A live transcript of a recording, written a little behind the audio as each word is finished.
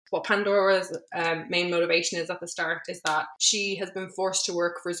what Pandora's main motivation is at the start is that she has been forced to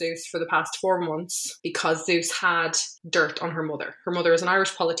work for Zeus for the past 4 months because Zeus had dirt on her mother. Her mother is an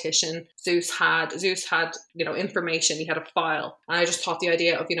Irish politician. Zeus had information. He had a file. And I just thought the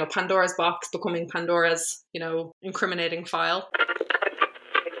idea of, Pandora's box becoming Pandora's, incriminating file.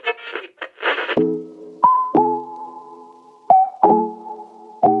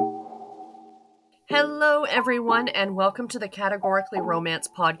 Hello, everyone, and welcome to the Categorically Romance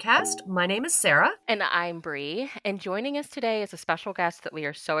podcast. My name is Sarah. And I'm Bree. And joining us today is a special guest that we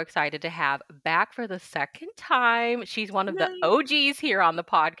are so excited to have back for the second time. She's one of the OGs here on the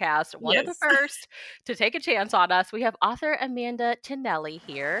podcast, one of the first to take a chance on us. We have author Amanda Cinelli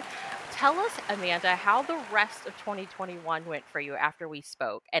here. Tell us, Amanda, how the rest of 2021 went for you after we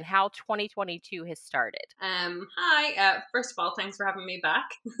spoke and how 2022 has started. Hi. First of all, thanks for having me back.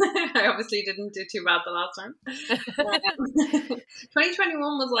 I obviously didn't do too bad the last time.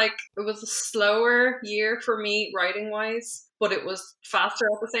 2021 was a slower year for me writing-wise, but it was faster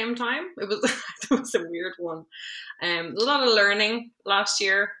at the same time. It was a weird one. A lot of learning last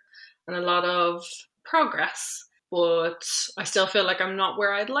year and a lot of progress. But I still feel like I'm not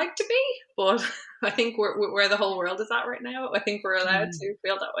where I'd like to be. But I think where the whole world is at right now, I think we're allowed to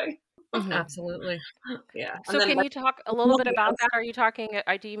feel that way. Mm-hmm. Absolutely. Yeah. So can you talk a little bit about that? Are you talking,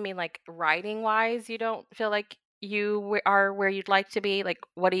 do you mean like writing wise, you don't feel like you are where you'd like to be? Like,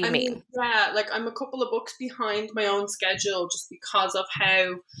 what do you mean? Yeah, like I'm a couple of books behind my own schedule just because of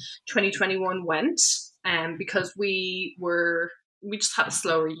how 2021 went. Because we just had a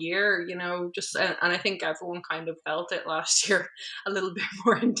slower year, and I think everyone kind of felt it last year a little bit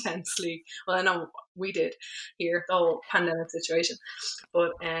more intensely. Well, I know we did here, the whole pandemic situation.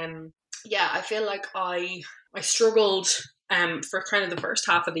 But I feel like I struggled for kind of the first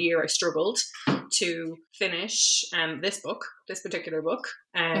half of the year. I struggled to finish this particular book,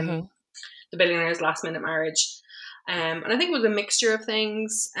 The Billionaire's Last Minute Marriage. And I think it was a mixture of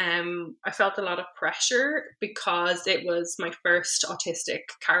things. I felt a lot of pressure because it was my first autistic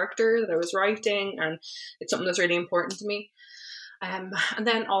character that I was writing, and it's something that's really important to me. And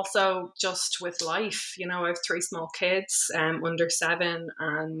then also just with life, I have 3 small kids, under 7,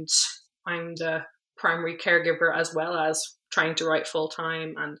 and I'm the primary caregiver as well as trying to write full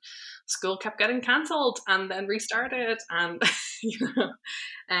time, and school kept getting cancelled and then restarted, and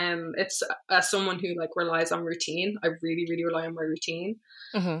it's as someone who relies on routine. I really, really rely on my routine,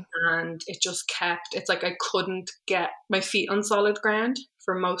 and it's like I couldn't get my feet on solid ground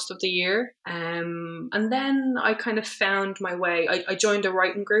for most of the year, and then I kind of found my way. I joined a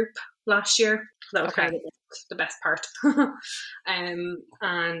writing group last year. That was kind of the best part, and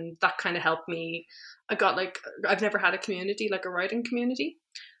that kind of helped me. I've never had a community, like a writing community.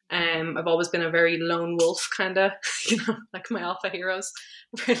 I've always been a very lone wolf kind of, like my alpha heroes,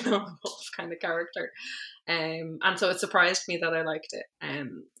 very lone wolf kind of character. And so it surprised me that I liked it.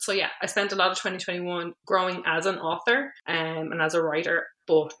 I spent a lot of 2021 growing as an author and as a writer,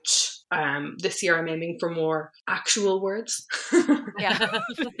 but this year I'm aiming for more actual words. Yeah.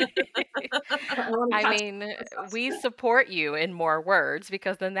 I mean, we support you in more words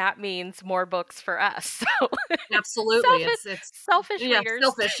because then that means more books for us. So absolutely. It's selfish readers.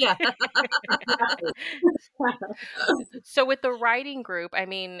 Selfish, yeah. So with the writing group, I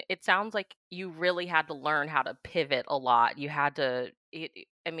mean, it sounds like you really had to learn how to pivot a lot. You had to,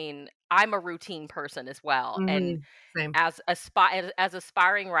 I'm a routine person as well. And same. as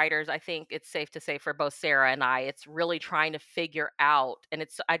aspiring writers, I think it's safe to say for both Sarah and I, it's really trying to figure out. And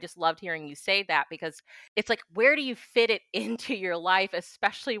I just loved hearing you say that because it's like, where do you fit it into your life,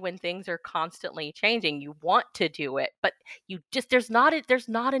 especially when things are constantly changing? You want to do it, but there's not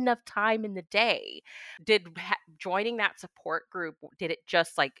enough time in the day. Joining that support group, did it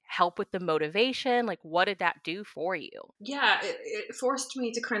just help with the motivation? What did that do for you? Yeah, it forced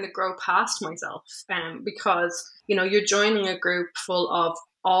me to kind of grow past myself, because you're joining a group full of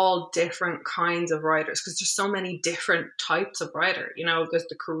all different kinds of writers, because there's so many different types of writer. There's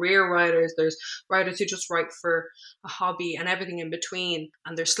the career writers, there's writers who just write for a hobby and everything in between,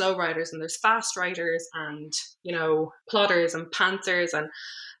 and there's slow writers and there's fast writers and plotters and pantsers,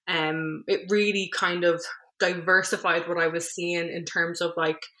 and it really kind of diversified what I was seeing in terms of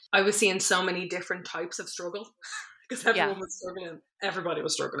I was seeing so many different types of struggle. Because everyone was struggling. Everybody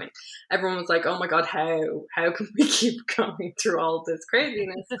was struggling. Everyone was like, oh my God, how can we keep going through all this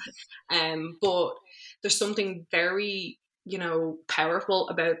craziness? But there's something very, powerful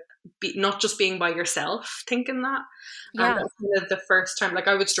about not just being by yourself thinking that. Yeah. And that's kind of the first time,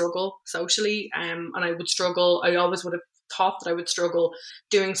 I would struggle socially, and I always would have thought that I would struggle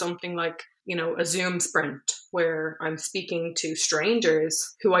doing something like a Zoom sprint where I'm speaking to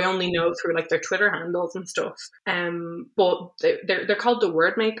strangers who I only know through like their Twitter handles and stuff. But they're called the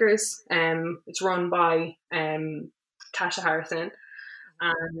Word Makers. It's run by Tasha Harrison,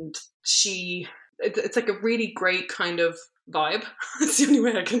 and it's like a really great kind of vibe. It's the only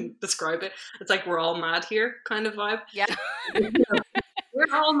way I can describe it. It's like we're all mad here kind of vibe. Yeah.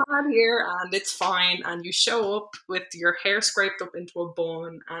 We're all mad here and it's fine, and you show up with your hair scraped up into a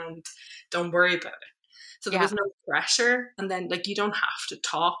bun and don't worry about it. So there was no pressure, and then like you don't have to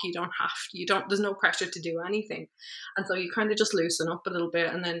talk, there's no pressure to do anything. And so you kind of just loosen up a little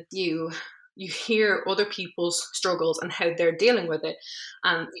bit, and then you hear other people's struggles and how they're dealing with it,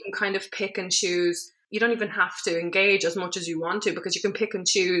 and you can kind of pick and choose. You don't even have to engage as much as you want to, because you can pick and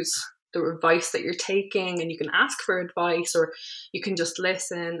choose the advice that you're taking, and you can ask for advice, or you can just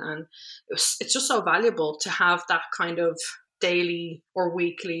listen. And it's just so valuable to have that kind of daily or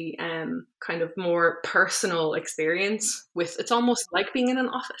weekly kind of more personal experience with. It's almost like being in an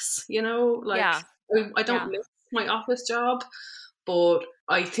office, like I don't miss my office job, but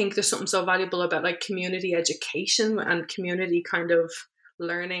I think there's something so valuable about like community education and community kind of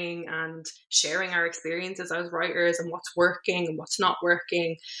learning and sharing our experiences as writers and what's working and what's not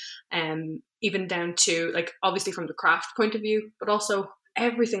working, even down to like obviously from the craft point of view, but also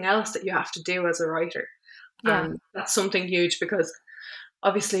everything else that you have to do as a writer. And that's something huge, because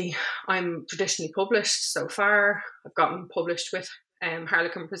obviously I'm traditionally published so far. I've gotten published with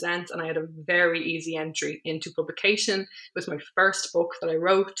Harlequin Presents, and I had a very easy entry into publication. It was my first book that I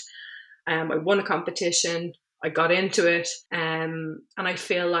wrote. I won a competition. I got into it, and I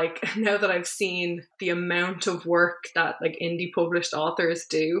feel like now that I've seen the amount of work that like indie published authors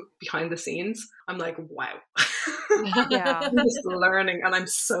do behind the scenes, I'm like, wow. I'm just learning, and I'm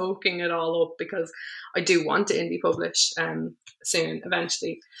soaking it all up, because I do want to indie publish soon,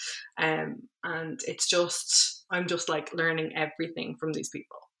 eventually. And it's just, I'm just like learning everything from these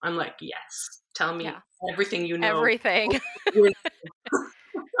people. I'm like, yes, tell me everything you know. Everything.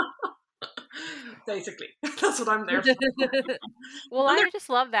 Basically, that's what I'm there for. Well, I just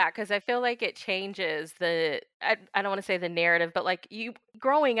love that, because I feel like it changes I don't want to say the narrative, but like you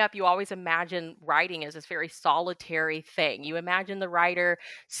growing up, you always imagine writing as this very solitary thing. You imagine the writer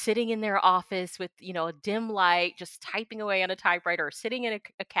sitting in their office with, a dim light, just typing away on a typewriter, or sitting in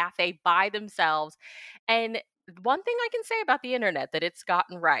a cafe by themselves. And one thing I can say about the internet that it's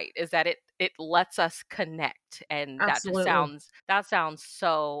gotten right is that it lets us connect, and that sounds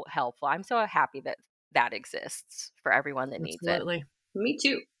so helpful. I'm so happy that exists for everyone that needs it. Me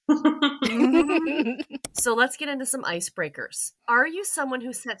too. So let's get into some icebreakers. Are you someone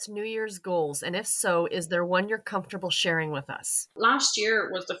who sets New Year's goals? And if so, is there one you're comfortable sharing with us? Last year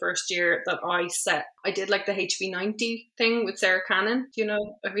was the first year that I did like the HB90 thing with Sarah Cannon.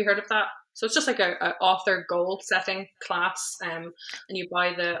 Have you heard of that? So it's just like a author goal setting class, and you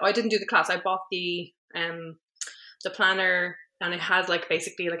buy I didn't do the class. I bought the planner, and it has like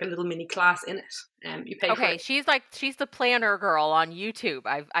basically like a little mini class in it. You pay for it. She's the planner girl on YouTube.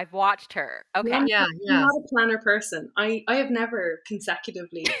 I've watched her. Okay. I'm not a planner person. I have never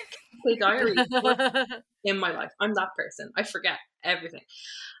consecutively kept a diary in my life. I'm that person. I forget everything.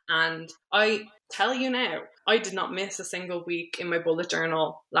 And I tell you now, I did not miss a single week in my bullet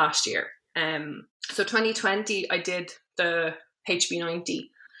journal last year. So 2020, I did the HB90,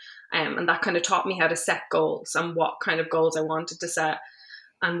 and that kind of taught me how to set goals and what kind of goals I wanted to set.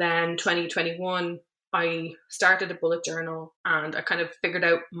 And then 2021, I started a bullet journal, and I kind of figured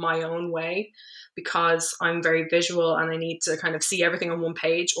out my own way, because I'm very visual and I need to kind of see everything on one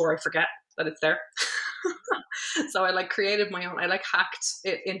page or I forget that it's there. So I like created my own, I like hacked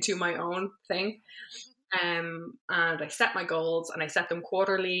it into my own thing. And I set my goals, and I set them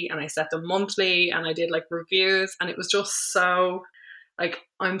quarterly, and I set them monthly, and I did like reviews, and it was just so like,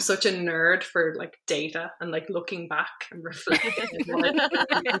 I'm such a nerd for like data and like looking back and reflecting. Like,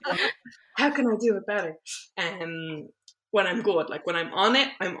 how can I do it better? When I'm good, like when I'm on it,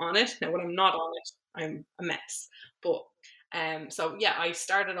 I'm on it. Now when I'm not on it, I'm a mess. But so yeah, I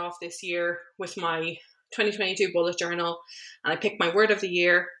started off this year with my 2022 bullet journal, and I picked my word of the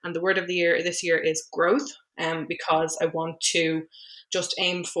year, and the word of the year this year is growth, because I want to just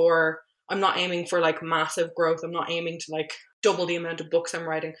I'm not aiming for like massive growth. I'm not aiming to like double the amount of books I'm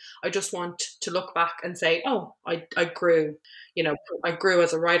writing. I just want to look back and say, oh, I grew, I grew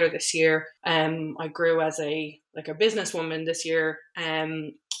as a writer this year. I grew as a businesswoman this year.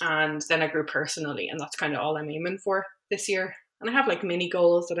 And then I grew personally, and that's kind of all I'm aiming for this year. And I have like mini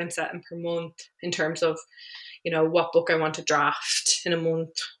goals that I'm setting per month in terms of, what book I want to draft in a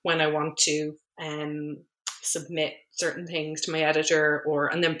month, when I want to submit certain things to my editor,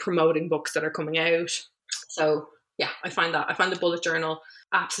 and then promoting books that are coming out. So yeah, I find the bullet journal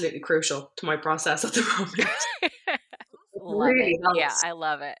absolutely crucial to my process at the moment. Love Really it. Yeah, helps. I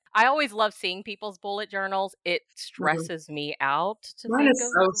love it. I always love seeing people's bullet journals. It Mhm. stresses me out to Mine think is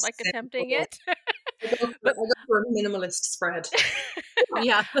of so like attempting simple. it. I But go for a minimalist spread.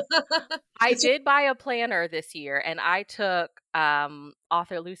 Yeah. I It's just, did buy a planner this year, and I took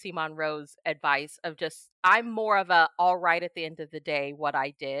author Lucy Monroe's advice of just I'm more of a all right at the end of the day what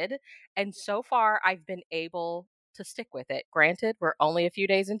I did. And so far I've been able to stick with it. Granted, we're only a few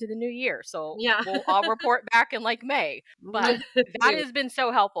days into the new year, so Yeah. I'll report back in like May. But that Cute. has been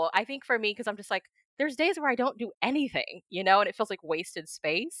so helpful. I think for me, because I'm just like, there's days where I don't do anything, and it feels like wasted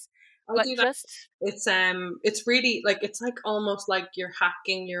space. I But do that. just It's really like, it's like almost like you're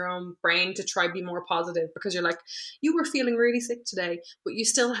hacking your own brain to try be more positive, because you're like, you were feeling really sick today, but you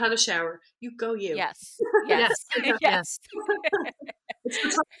still had a shower. You go, you. yes, Yes. yes, Yes. yes, It's the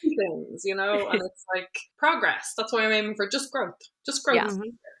tiny things, and it's like progress. That's why I'm aiming for just growth. Just growth. yeah.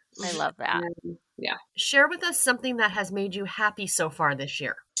 Mhm. I love that. Yeah. Share with us something that has made you happy so far this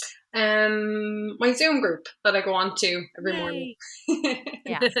year. My Zoom group that I go on to every morning. Yay.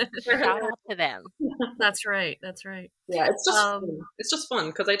 Yeah. Shout out to them. That's right. That's right. Yeah, it's just Um, fun. It's just fun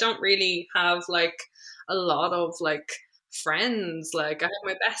because I don't really have like a lot of like friends. Like I have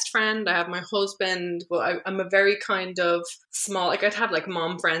my best friend, I have my husband, but I'm a very kind of small. Like I'd have like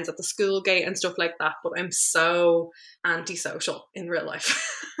mom friends at the school gate and stuff like that, but I'm so antisocial in real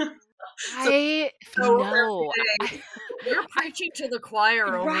life. I So know. You're preaching to the choir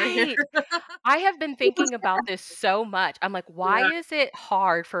over here. Right. I have been thinking about this so much. I'm like, why yeah, is it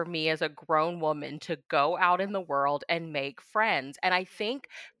hard for me as a grown woman to go out in the world and make friends? And I think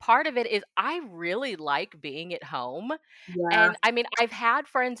part of it is I really like being at home. yeah, And I mean, I've had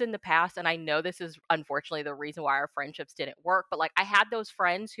friends in the past, and I know this is unfortunately the reason why our friendships didn't work, but like I had those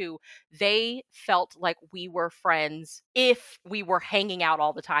friends who they felt like we were friends if we were hanging out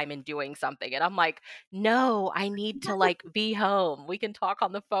all the time and doing something. And I'm like, no, I need to like be home. We can talk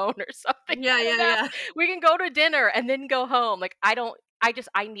on the phone or something. Yeah, I don't yeah, know. yeah. We can go to dinner and then go home. Like I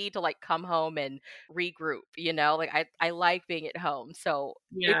need to like come home and regroup, like I like being at home. So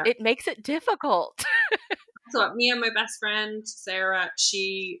yeah. it makes it difficult. So me and my best friend Sarah,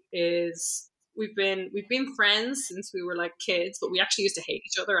 she is. We've been friends since we were like kids, but we actually used to hate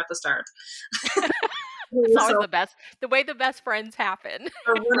each other at the start. It's always So the best, the way the best friends happen.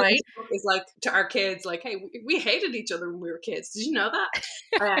 our running Right. joke is like to our kids, like, "Hey, we hated each other when we were kids. Did you know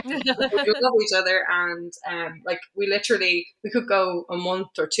that?" We love each other, and like we could go a month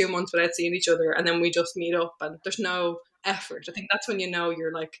or 2 months without seeing each other, and then we just meet up, and there's no effort. I think that's when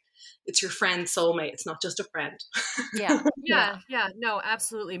you're like, it's your friend soulmate. It's not just a friend. Yeah. Yeah, yeah, no,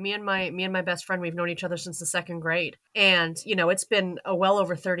 absolutely. Me and my best friend, we've known each other since the second grade. And, it's been a well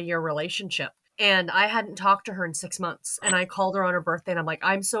over 30-year relationship. And I hadn't talked to her in 6 months. And I called her on her birthday and I'm like,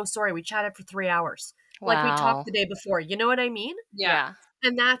 I'm so sorry. We chatted for 3 hours. Like we talked Wow. the day before. You know what I mean? Yeah,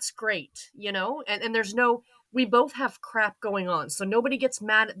 And that's great, and there's we both have crap going on. So nobody gets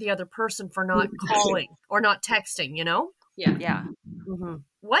mad at the other person for not calling or not texting, yeah. Yeah.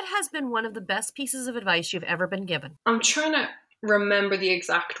 What has been one of the best pieces of advice you've ever been given? I'm trying to remember the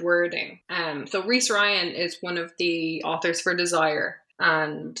exact wording. So Reese Ryan is one of the authors for Desire,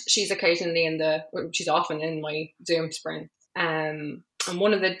 and she's she's often in my Zoom sprint. And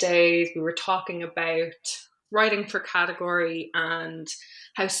one of the days we were talking about writing for category and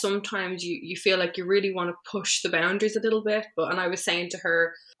how sometimes you feel like you really want to push the boundaries a little bit, and I was saying to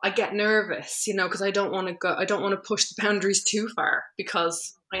her, I get nervous, because I don't want to push the boundaries too far,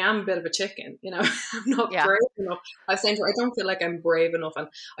 because I am a bit of a chicken, I'm not Yeah. brave enough. I was saying to her, I don't feel like I'm brave enough, and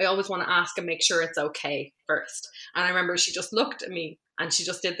I always want to ask and make sure it's okay first. And I remember she just looked at me and she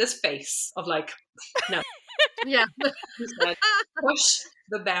just did this face of like, no. Yeah. She said, push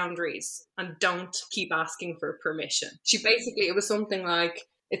the boundaries and don't keep asking for permission. It was something like,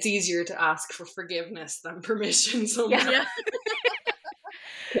 it's easier to ask for forgiveness than permission. Yeah.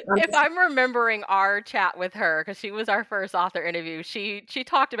 If I'm remembering our chat with her, because she was our first author interview, she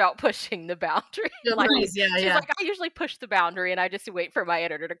talked about pushing the boundary. Like, Please, yeah, she's yeah. like, I usually push the boundary and I just wait for my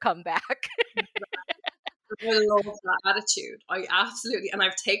editor to come back. I love that attitude. I absolutely, and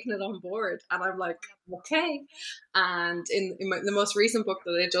I've taken it on board, and I'm like, okay. And in the most recent book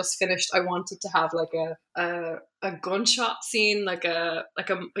that I just finished, I wanted to have like a gunshot scene,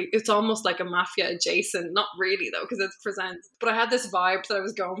 it's almost like a mafia adjacent, not really though, because it's presents. But I had this vibe that I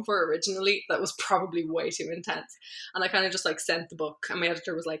was going for originally that was probably way too intense, and I kind of just like sent the book, and my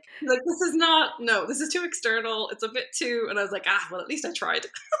editor was like, this is too external. It's a bit too, and I was like, well, at least I tried.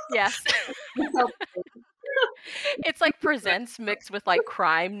 Yes. It's like presents mixed with like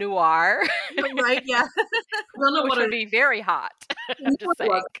crime noir, Right? Yeah. I don't know which what would be very hot. you I'm know just what it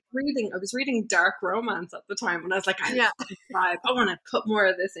was. saying. I was reading dark romance at the time, and I was like, I Yeah. want to put more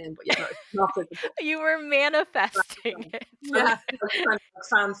of this in, but yeah, no, it's not for the book. You were manifesting it. Yeah. I was trying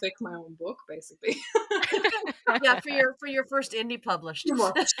to fanfic my own book, basically. Yeah. For your first indie published. Too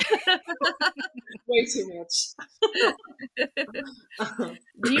much. Way too much.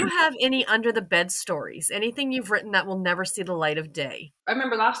 Do you have any under the bed stories? Anything you've written that will never see the light of day? I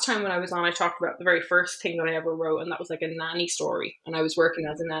remember last time when I was on, I talked about the very first thing that I ever wrote, and that was like a nanny story, and I was working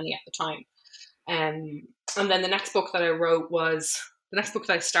as a nanny at the time. And then the next book that I wrote was the next book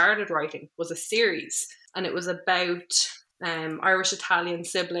that I started writing was a series, and it was about Irish Italian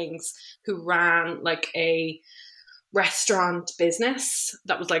siblings who ran like a restaurant business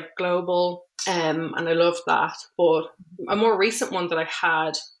that was like global, and I loved that. But a more recent one that I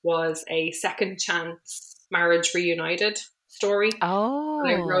had was a second chance marriage reunited story. And I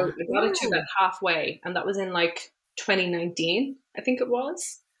Oh. got it to about halfway, and that was in like 2019, I think it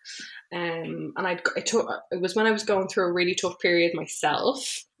was. And it was when I was going through a really tough period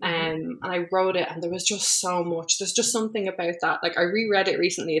myself. And I wrote it, and there was just so much. There's just something about that. Like, I reread it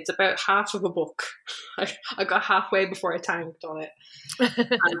recently. It's about half of a book. I got halfway before I tanked on it. And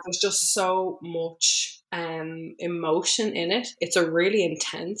there's just so much emotion in it. It's a really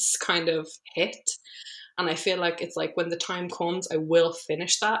intense kind of hit. And I feel like it's like when the time comes, I will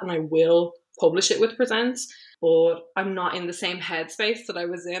finish that and I will publish it with Presents. But I'm not in the same headspace that I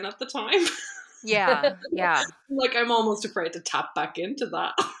was in at the time. Yeah. Yeah. Like, I'm almost afraid to tap back into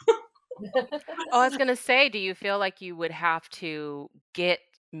that. Oh, I was going to say, do you feel like you would have to get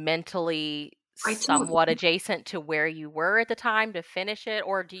mentally I don't. somewhat adjacent to where you were at the time to finish it?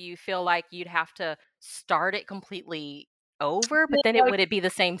 Or do you feel like you'd have to start it completely over, but then would it be the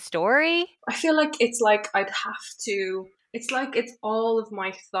same story? I feel like it's like I'd have to. It's like it's all of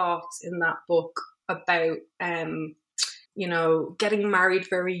my thoughts in that book about getting married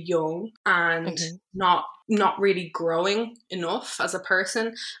very young and not really growing enough as a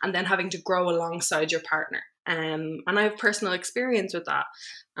person, and then having to grow alongside your partner. And I have personal experience with that.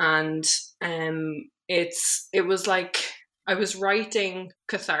 And it was like I was writing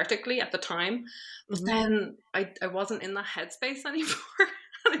cathartically at the time, but then I wasn't in that headspace anymore.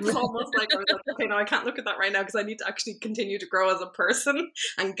 And it's almost like I was like, okay, no, I can't look at that right now because I need to actually continue to grow as a person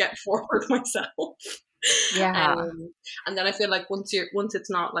and get forward myself. Yeah. And then I feel like once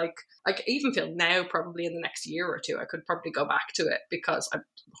it's not like I even feel now, probably in the next year or two, I could probably go back to it because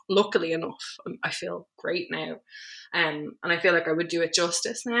luckily enough, I feel great now. And I feel like I would do it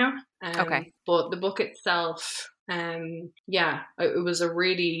justice now. Okay. But the book itself, it was a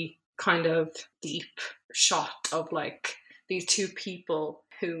really kind of deep shot of like these two people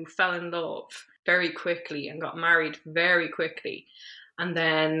who fell in love very quickly and got married very quickly. And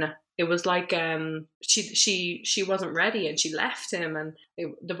then it was like she wasn't ready and she left him, and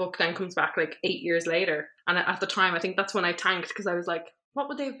the book then comes back like 8 years later. And at the time, I think that's when I tanked, because I was like, what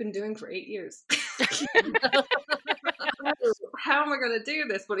would they have been doing for 8 years? How am I going to do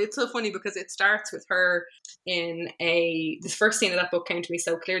this? But it's so funny because it starts with her this first scene of that book came to me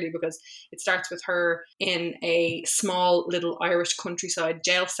so clearly because it starts with her in a small little Irish countryside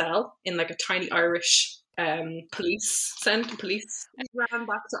jail cell in like a tiny Irish police. He ran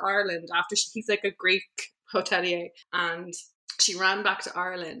back to Ireland after he's like a Greek hotelier, and she ran back to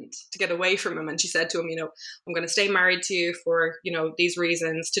Ireland to get away from him. And she said to him, I'm going to stay married to you for, these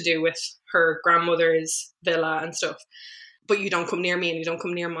reasons to do with her grandmother's villa and stuff. But you don't come near me and you don't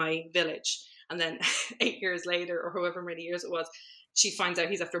come near my village. And then 8 years later, or however many years it was, she finds out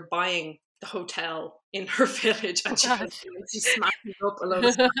he's after buying the hotel in her village, and she smashes up a load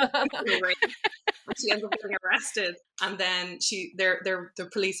of stuff. And she ends up getting arrested, and then the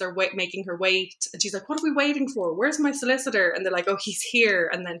police are making her wait, and she's like, what are we waiting for? Where's my solicitor? And they're like, oh, he's here.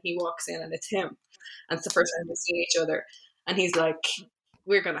 And then he walks in and it's him, and it's the first time they see each other, and he's like,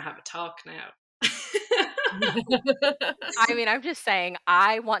 we're gonna have a talk now. I mean, I'm just saying,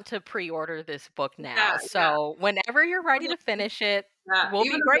 I want to pre-order this book now. So whenever you're ready to finish it, we'll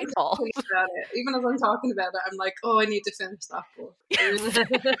be grateful. Even as I'm talking about it, I'm like, oh, I need to finish that book. It's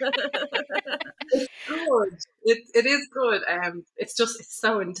good. It is good. It's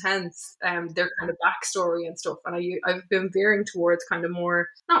so intense. Their kind of backstory and stuff. And I've been veering towards kind of more,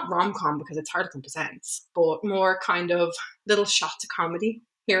 not rom-com because it's hard to present, but more kind of little shots of comedy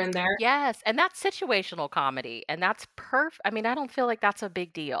here and there. Yes, and that's situational comedy, and that's perfect. I mean, I don't feel like that's a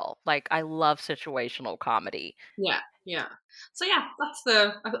big deal. Like, I love situational comedy. Yeah. Yeah. So yeah, that's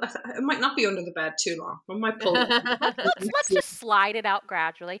it might not be under the bed too long. I might pull it. Let's just slide it out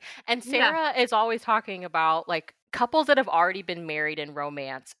gradually. And Yeah. Sarah is always talking about like couples that have already been married in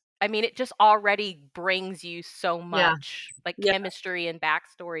romance. I mean, it just already brings you so Yeah. much like Yeah. chemistry and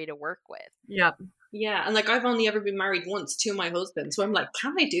backstory to work with. Yep. Yeah, and like I've only ever been married once to my husband, so I'm like,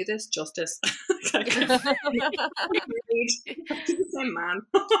 can I do this justice? Like, to the same man.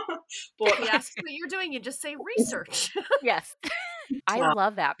 But He asks what you're doing, you just say research. Yes. I yeah,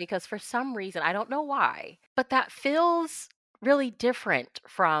 love that because for some reason, I don't know why, but that feels really different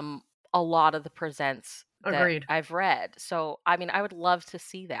from a lot of the presents that Agreed. I've read. So, I mean, I would love to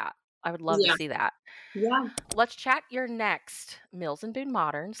see that. I would love to yeah, see that. yeah. Let's chat your next Mills and Boone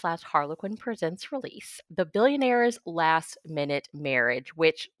Modern / Harlequin Presents release, The Billionaire's Last Minute Marriage,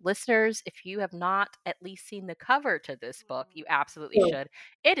 which listeners, if you have not at least seen the cover to this book, you absolutely So, should.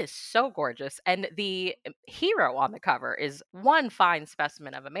 It is so gorgeous. And the hero on the cover is one fine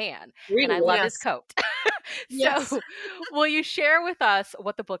specimen of a man. And I really, love his Yes. coat. yes. So, will you share with us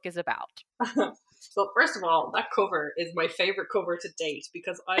what the book is about? So first of all, that cover is my favorite cover to date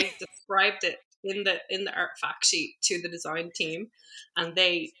because I described it in the art fact sheet to the design team, and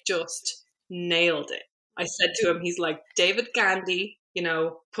they just nailed it. I said to him, he's like David Gandhi,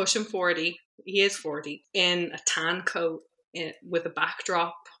 pushing 40. He is 40 in a tan coat with a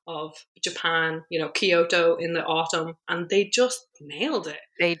backdrop of Japan, Kyoto in the autumn, and they just nailed it.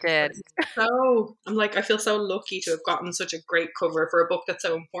 They did. So I'm like, I feel so lucky to have gotten such a great cover for a book that's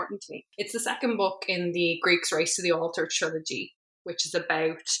so important to me. It's the second book in the Greeks Race to the Altar trilogy, which is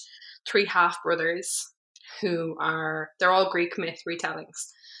about three half brothers they're all Greek myth retellings.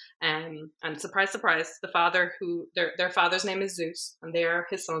 And surprise, surprise, the father their father's name is Zeus, and they are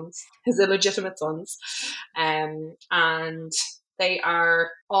his sons, his illegitimate sons. And they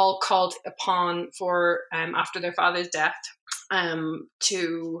are all called upon for after their father's death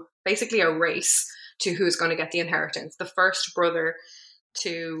to basically a race to who's going to get the inheritance. The first brother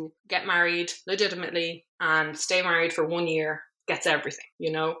to get married legitimately and stay married for 1 year gets everything,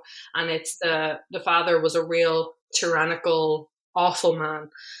 and it's the father was a real tyrannical, awful man,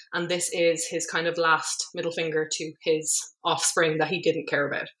 and this is his kind of last middle finger to his offspring that he didn't care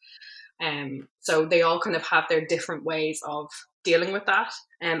about. So they all kind of have their different ways of dealing with that.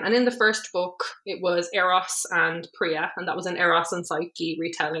 And in the first book, it was Eros and Priya, and that was an Eros and Psyche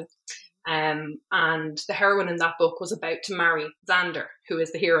retelling. And the heroine in that book was about to marry Xander, who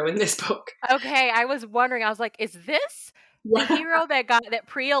is the hero in this book. Okay, I was wondering. I was like, is this the hero that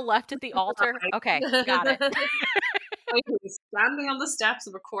Priya left at the altar? Okay, got it. He was standing on the steps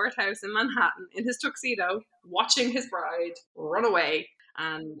of a courthouse in Manhattan in his tuxedo, watching his bride run away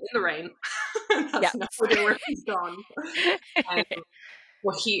and in the rain. That's no idea where he's gone.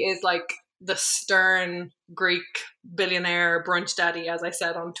 But he is like the stern Greek billionaire brunch daddy, as I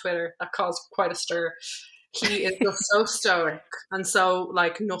said on Twitter. That caused quite a stir. He is just so stoic, and so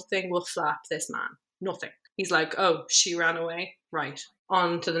like nothing will flap this man. Nothing. He's like, oh, she ran away. Right.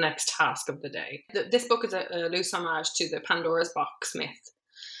 On to the next task of the day. This book is a loose homage to the Pandora's Box myth.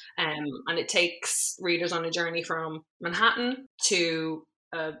 And it takes readers on a journey from Manhattan to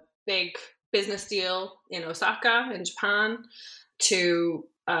a big business deal in Osaka in Japan to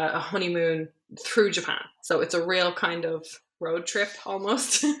a honeymoon through Japan. So it's a real kind of road trip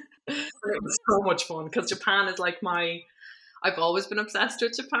almost. It was so much fun because Japan is like I've always been obsessed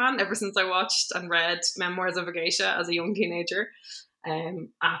with Japan ever since I watched and read Memoirs of a Geisha as a young teenager.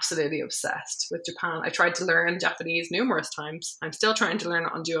 Absolutely obsessed with Japan. I tried to learn Japanese numerous times. I'm still trying to learn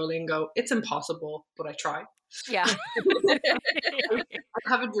it on Duolingo. It's impossible, but I try. Yeah. I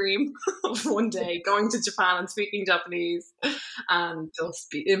have a dream of one day going to Japan and speaking Japanese and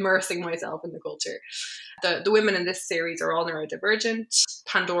just be immersing myself in the culture. The women in this series are all neurodivergent.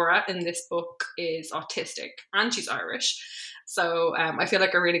 Pandora in this book is autistic and she's Irish. So I feel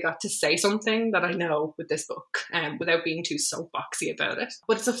like I really got to say something that I know with this book without being too soapboxy about it.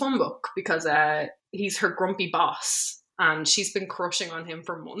 But it's a fun book because he's her grumpy boss and she's been crushing on him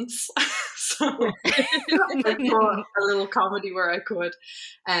for months. So I thought a little comedy where I could.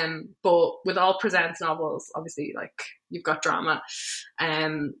 But with all Presents novels, obviously, like you've got drama.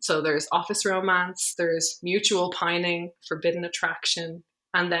 So there's office romance, there's mutual pining, forbidden attraction,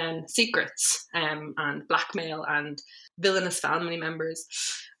 and then secrets and blackmail and villainous family members.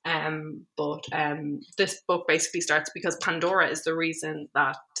 But this book basically starts because Pandora is the reason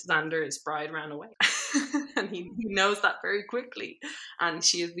that Xander's bride ran away. And he knows that very quickly. And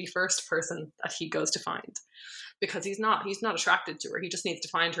she is the first person that he goes to find. Because he's not attracted to her. He just needs to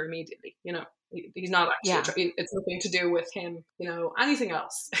find her immediately. He's not actually, it's nothing to do with him, anything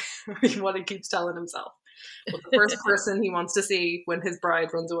else. What he keeps telling himself. But the first person he wants to see when his bride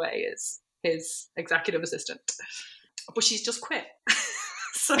runs away is his executive assistant. But she's just quit.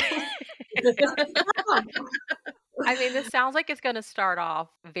 So I mean, this sounds like it's going to start off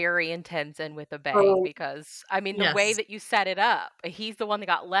very intense and with a bang Oh, because, I mean, the way Yes. that you set it up, he's the one that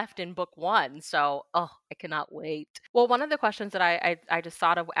got left in book one. So, oh, I cannot wait. Well, one of the questions that I just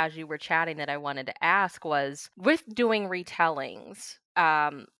thought of as you were chatting that I wanted to ask was with doing retellings,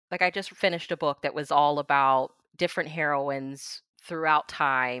 like I just finished a book that was all about different heroines throughout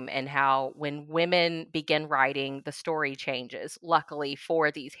time and how when women begin writing, the story changes, luckily for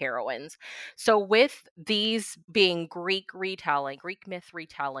these heroines. So, with these being Greek myth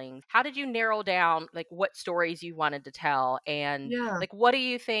retellings, how did you narrow down like what stories you wanted to tell? And Yeah. like, what do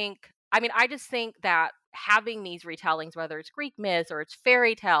you think? I mean, I just think that having these retellings, whether it's Greek myths or it's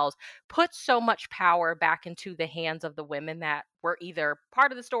fairy tales, puts so much power back into the hands of the women that were either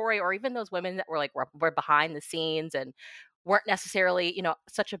part of the story or even those women that were like were behind the scenes and weren't necessarily,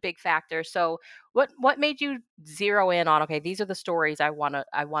 such a big factor. So what made you zero in on, okay, these are the stories I want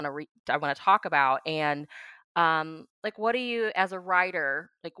to talk about, and like what do you as a writer,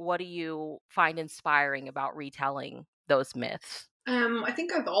 like what do you find inspiring about retelling those myths? I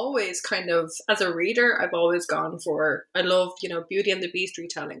think I've always kind of, as a reader, I've always gone for, I love, Beauty and the Beast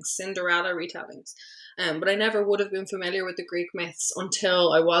retellings, Cinderella retellings. But I never would have been familiar with the Greek myths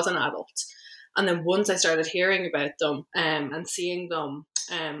until I was an adult. And then once I started hearing about them and seeing them,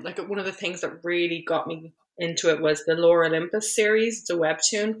 like one of the things that really got me into it was the Lore Olympus series. It's a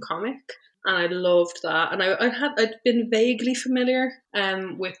webtoon comic. And I loved that. And I'd been vaguely familiar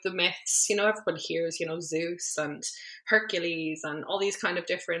with the myths. Everybody hears, Zeus and Hercules and all these kind of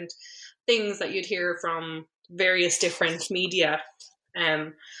different things that you'd hear from various different media.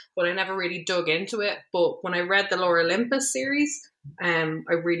 But I never really dug into it. But when I read the Lore Olympus series,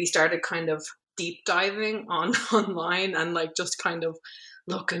 I really started kind of deep diving on online and like just kind of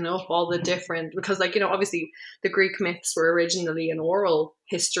looking up all the different, because like obviously the Greek myths were originally an oral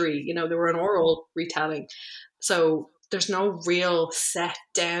history, they were an oral retelling, so there's no real set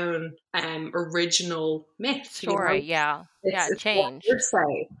down original myth. Story, yeah. Yeah, it It's what you changed.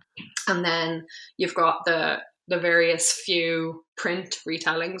 say. And then you've got the various few print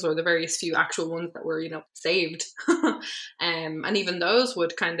retellings or the various few actual ones that were, saved. And even those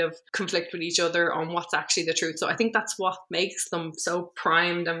would kind of conflict with each other on what's actually the truth. So I think that's what makes them so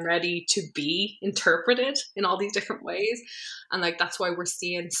primed and ready to be interpreted in all these different ways. And like that's why we're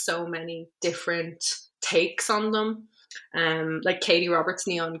seeing so many different takes on them. Like Katie Roberts'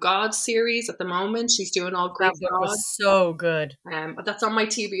 Neon God series at the moment, she's doing all Greek That book gods. was so good. But that's on my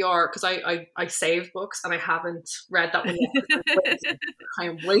TBR because I save books and I haven't read that one yet. I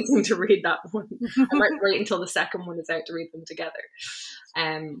am waiting to read that one. I might wait until the second one is out to read them together.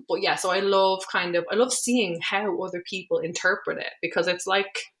 But yeah, so I love seeing how other people interpret it, because it's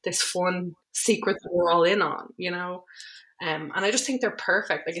like this fun secret that we're all in on, and I just think they're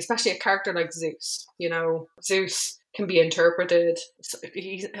perfect. Like especially a character like Zeus, Zeus can be interpreted.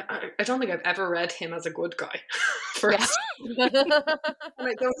 I don't think I've ever read him as a good guy. First, and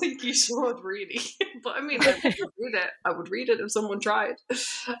I don't think you should really. But I mean, I would read it if someone tried.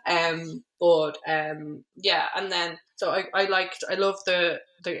 Yeah, and then so I love the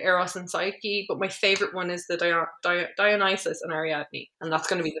Eros and Psyche, but my favorite one is the Dionysus and Ariadne, and that's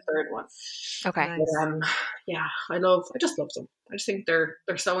going to be the third one. Okay. Nice. But, yeah, I just love them. I just think they're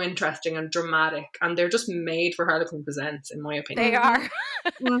so interesting and dramatic, and they're just made for Harlequin Presents, in my opinion. They are.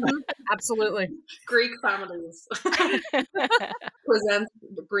 Absolutely. Greek families present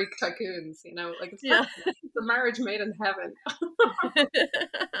Greek tycoons, like it's the marriage made in heaven.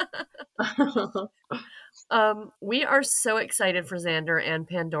 We are so excited for Xander and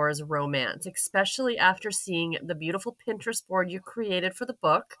Pandora's romance, especially after seeing the beautiful Pinterest board you created for the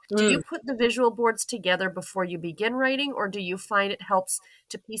book. Do you put the visual boards together before you begin writing, or do you find it helps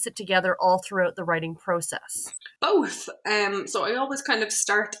to piece it together all throughout the writing process? Both. So I always kind of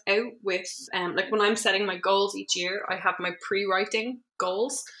start out with, like when I'm setting my goals each year, I have my pre-writing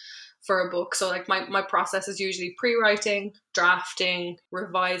goals for a book. So like my process is usually pre-writing, drafting,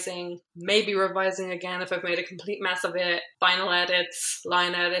 revising, maybe revising again if I've made a complete mess of it, final edits,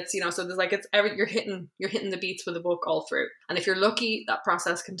 line edits, so there's like you're hitting the beats with the book all through. And if you're lucky, that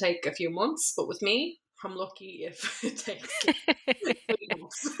process can take a few months, but with me, I'm lucky if it takes 8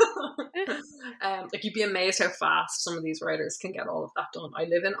 months. Like you'd be amazed how fast some of these writers can get all of that done. I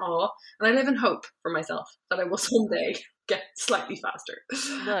live in awe and I live in hope for myself that I will someday get slightly faster.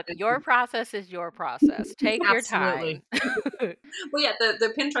 Look, your process is your process. Take your time. Well, yeah,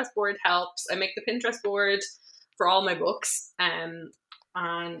 the Pinterest board helps. I make the Pinterest board for all my books.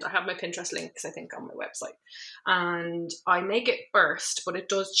 and I have my Pinterest links, I think, on my website. And I make it first, but it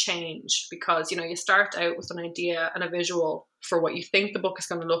does change because, you start out with an idea and a visual for what you think the book is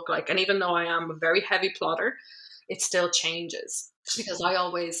going to look like. And even though I am a very heavy plotter, it still changes because I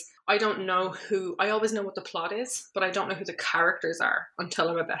always know what the plot is, but I don't know who the characters are until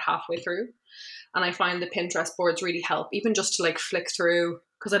I'm about halfway through. And I find the Pinterest boards really help, even just to flick through,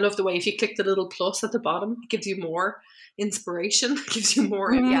 because I love the way if you click the little plus at the bottom, it gives you more inspiration, it gives you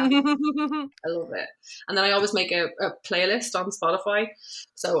more. Yeah. I love it. And then I always make a playlist on Spotify.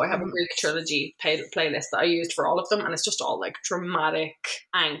 So I have a Greek trilogy playlist that I used for all of them, and it's just all dramatic,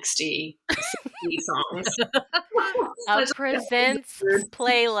 angsty songs. A presents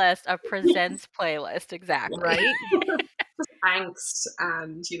playlist, exactly. Right? Angst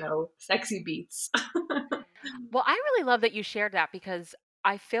and, sexy beats. Well, I really love that you shared that because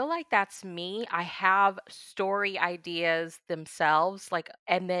I feel like that's me. I have story ideas themselves,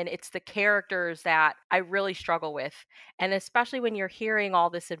 and then it's the characters that I really struggle with. And especially when you're hearing all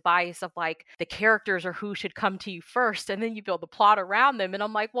this advice of the characters are who should come to you first, and then you build the plot around them. And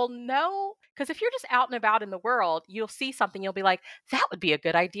I'm like, well, no. Because if you're just out and about in the world, you'll see something, you'll be like, that would be a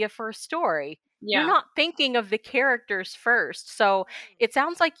good idea for a story. You're not thinking of the characters first. So it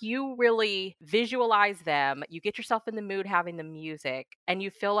sounds like you really visualize them. You get yourself in the mood having the music, and you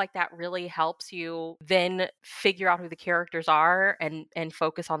feel like that really helps you then figure out who the characters are and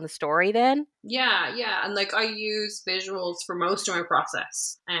focus on the story then. Yeah. And I use visuals for most of my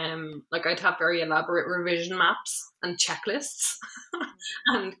process. I'd have very elaborate revision maps and checklists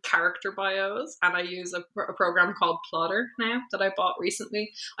and character bios. And I use a program called Plotter now that I bought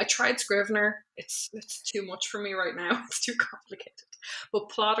recently. I tried Scrivener. It's too much for me right now. It's too complicated. But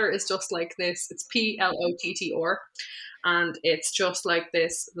Plotter is just like this. It's Plottor. And it's just like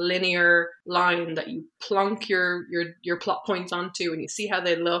this linear line that you plonk your plot points onto, and you see how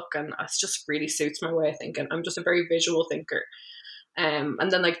they look, and it just really suits my way of thinking. I'm just a very visual thinker.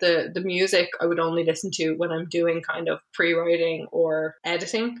 And then the music I would only listen to when I'm doing kind of pre-writing or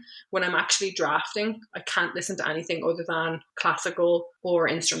editing. When I'm actually drafting, I can't listen to anything other than classical or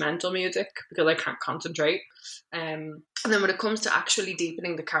instrumental music because I can't concentrate. And then when it comes to actually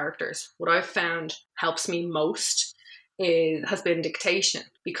deepening the characters, what I've found helps me most has been dictation,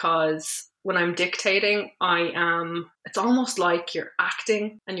 because when I'm dictating, it's almost like you're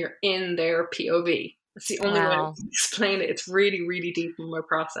acting and you're in their POV. It's the only way I can explain it. It's really, really deep in my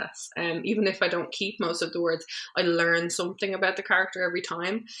process. Even if I don't keep most of the words, I learn something about the character every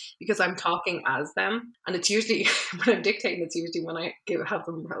time because I'm talking as them. And it's usually, when I'm dictating, it's usually when I have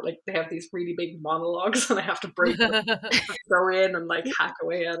them, they have these really big monologues and I have to break them, go in and hack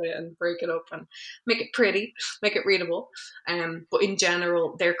away at it and break it up and make it pretty, make it readable. But in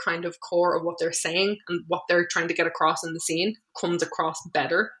general, they're kind of core of what they're saying and what they're trying to get across in the scene comes across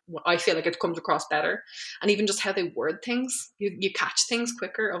better. I feel like it comes across better. And even just how they word things, you catch things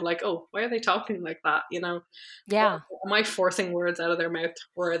quicker of oh, why are they talking like that? Yeah. Or am I forcing words out of their mouth,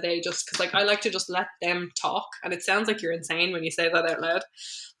 or are they just, because I like to just let them talk, and it sounds like you're insane when you say that out loud,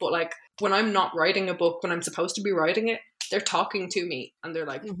 but when I'm not writing a book, when I'm supposed to be writing it, they're talking to me and they're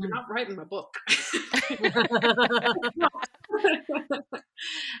like, you're not writing my book.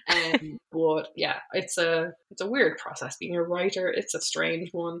 But yeah, it's a weird process being a writer. It's a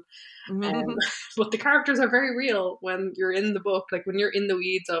strange one. But the characters are very real when you're in the book, when you're in the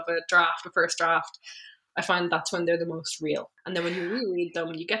weeds of a first draft. I find that's when they're the most real. And then when you reread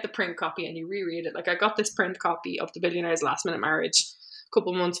them, you get the print copy and you reread it. I got this print copy of The Billionaire's Last Minute Marriage a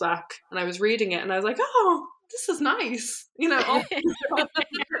couple months back, and I was reading it and I was like, oh, this is nice.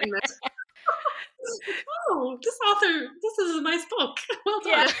 Oh, this is a nice book. Well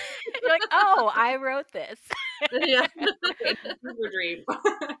done. Yeah. You're like, oh, I wrote this. Yeah. Dream.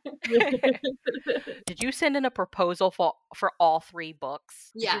 Did you send in a proposal for all three books?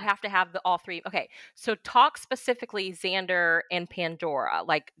 Yeah. Did you have to have all three? Okay. So talk specifically Xander and Pandora.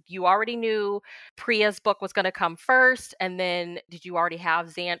 You already knew Priya's book was going to come first, and then did you already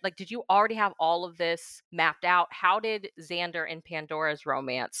have did you already have all of this mapped out? How did Xander and Pandora's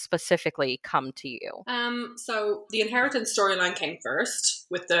romance specifically come to you? So the inheritance storyline came first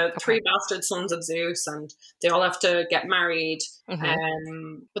with the three bastard sons of Zeus, and they all have to get married.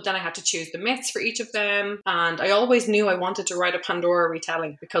 But then I had to choose the myths for each of them, and I always knew I wanted to write a Pandora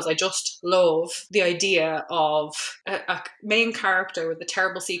retelling because I just love the idea of a main character with a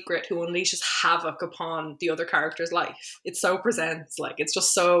terrible secret who unleashes havoc upon the other character's life. It so presents, it's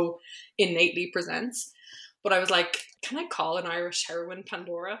just so innately presents. But I was like, can I call an Irish heroine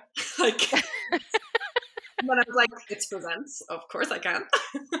Pandora? But I was like, it's presents. Of course I can.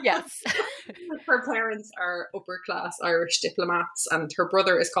 Yes. Her parents are upper class Irish diplomats, and her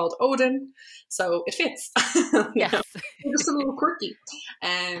brother is called Odin, so it fits. Yes. They're just a little quirky.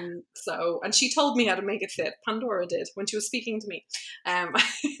 And she told me how to make it fit. Pandora did when she was speaking to me. And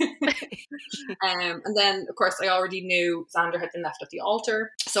then, of course, I already knew Xander had been left at the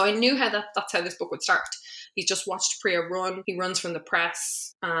altar, so I knew that's how this book would start. He just watched Priya run. He runs from the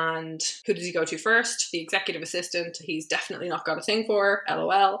press, and who does he go to first? The executive assistant. He's definitely not got a thing for her,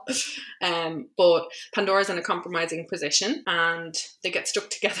 LOL. But Pandora's in a compromising position, and they get stuck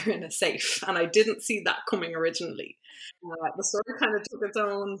together in a safe. And I didn't see that coming originally. The story kind of took its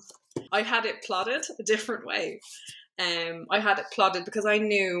own. I had it plotted a different way. I had it plotted because I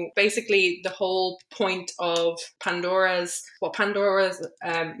knew basically the whole point of Pandora's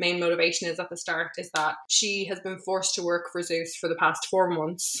main motivation is at the start is that she has been forced to work for Zeus for the past 4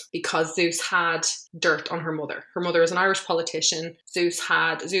 months because Zeus had dirt on her mother. Her mother is an Irish politician. Zeus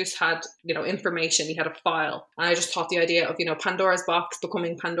had information. He had a file. And I just thought the idea of, Pandora's box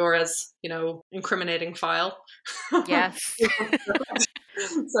becoming Pandora's, incriminating file. Yes.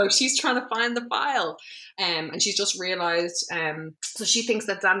 So she's trying to find the file, and she's just realized, so she thinks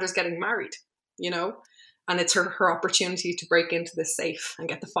that Xander's getting married, and it's her opportunity to break into this safe and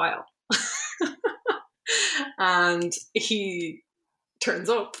get the file. And he turns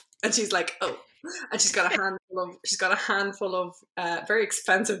up, and she's like, oh, and she's got a handful of very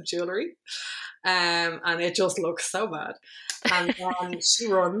expensive jewelry, and it just looks so bad. And then she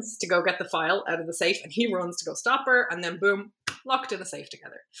runs to go get the file out of the safe, and he runs to go stop her, and then boom, locked in a safe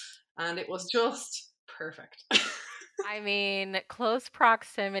together. And it was just perfect. I mean, close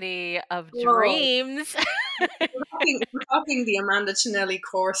proximity of dreams. We're talking the Amanda Cinelli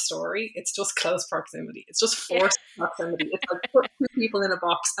core story. It's just close proximity. It's just forced proximity. It's like put 2 people in a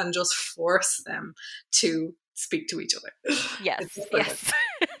box and just force them to speak to each other. Yes.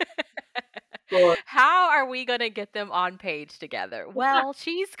 But how are we going to get them on page together? Well,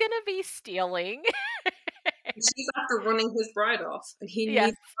 she's going to be stealing. She's after running his bride off, and he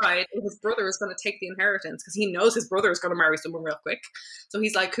needs a bride, and his brother is going to take the inheritance because he knows his brother is going to marry someone real quick. So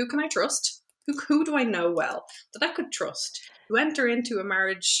he's like, who can I trust? Who do I know well that I could trust to enter into a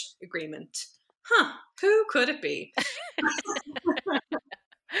marriage agreement? Who could it be?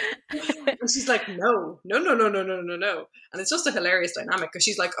 And she's like, no. And it's just a hilarious dynamic because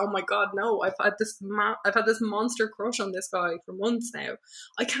she's like, oh my god, no, I've had this monster crush on this guy for months now.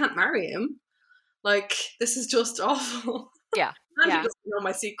 I can't marry him. Like, this is just awful. Yeah. And he doesn't know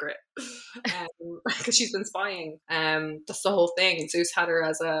my secret because she's been spying. That's the whole thing. Zeus had her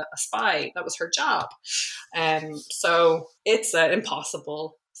as a spy. That was her job. So it's an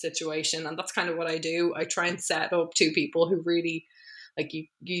impossible situation, and that's kind of what I do. I try and set up 2 people who really, like,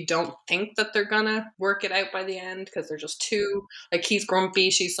 you don't think that they're gonna work it out by the end because they're just too, like, he's grumpy,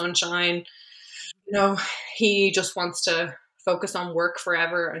 she's sunshine. He just wants to focus on work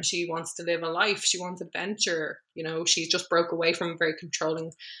forever, and she wants to live a life. She wants adventure. She just broke away from very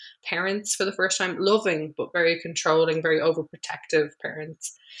controlling parents for the first time, loving but very controlling, very overprotective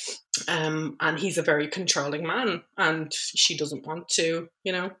parents. And he's a very controlling man, and she doesn't want to.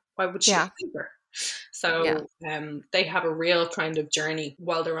 Why would she leave her? So they have a real kind of journey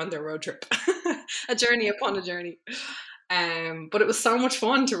while they're on their road trip, a journey upon a journey. But it was so much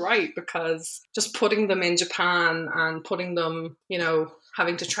fun to write because just putting them in Japan and putting them,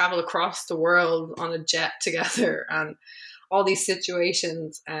 having to travel across the world on a jet together and all these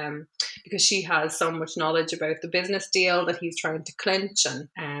situations, because she has so much knowledge about the business deal that he's trying to clinch,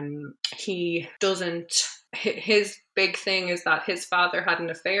 and he doesn't. His big thing is that his father had an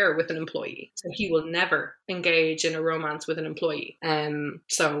affair with an employee, so he will never engage in a romance with an employee.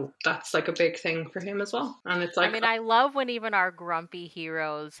 So that's like a big thing for him as well. And it's like, I mean, I love when even our grumpy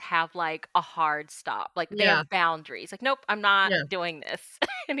heroes have like a hard stop, like they have boundaries. Like, nope, I'm not doing this,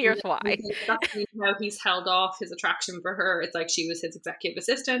 and here's why. That's how he's held off his attraction for her. It's like she was his executive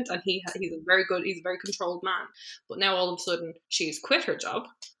assistant, and he's a very controlled man. But now all of a sudden she's quit her job.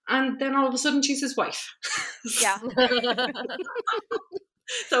 And then all of a sudden she's his wife. Yeah.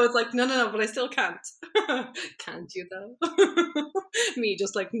 So it's like, no, but I still can't. Can't you though? Me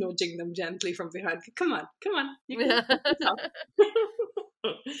just like nudging them gently from behind. Come on. You can I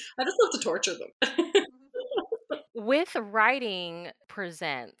just love to torture them. with writing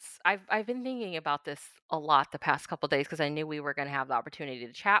presents, I've been thinking about this a lot the past couple days because I knew we were going to have the opportunity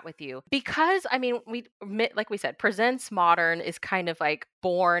to chat with you. Because I mean, like we said, presents modern is kind of like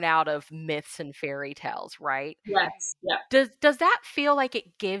born out of myths and fairy tales, right? Yes, yeah, Does that feel like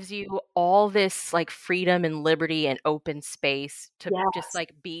it gives you all this like freedom and liberty and open space to just yes,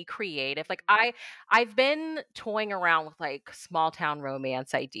 like be creative? Like I've been toying around with like small town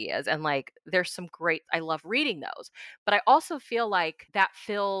romance ideas, and like there's some great, I love reading those. But I also feel like that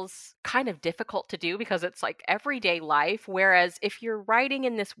feels kind of difficult to do because it's like everyday life, whereas if you're writing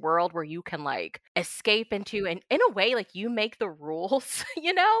in this world where you can like escape into, and in a way like you make the rules,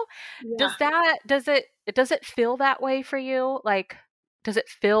 you know? yeah. Does it feel that way for you? Like, does it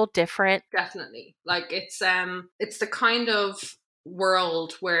feel different? Definitely. Like it's the kind of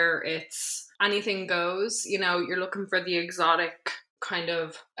world where it's anything goes, you know, you're looking for the exotic kind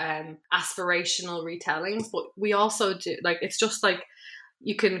of aspirational retellings, but we also do, like, it's just like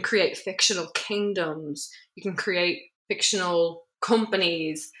you can create fictional kingdoms, you can create fictional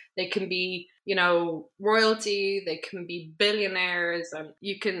companies, they can be, you know, royalty, they can be billionaires, and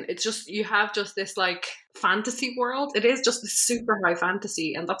you can, it's just, you have just this like fantasy world. It is just this super high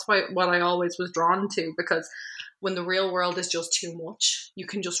fantasy, and that's why what I always was drawn to, because when the real world is just too much, you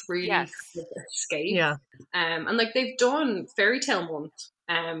can just really Yes. kind of escape. Yeah. And like they've done Fairy Tale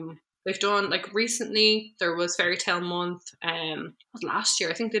Month. They've done, like, recently there was Fairy Tale Month. It was last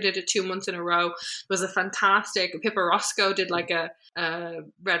year. I think they did it 2 months in a row. It was a fantastic. Pippa Roscoe did like a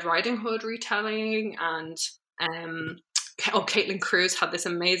Red Riding Hood retelling, and Caitlin Cruz had this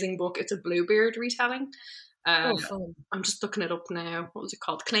amazing book. It's a Bluebeard retelling. Oh, fun. I'm just looking it up now. What was it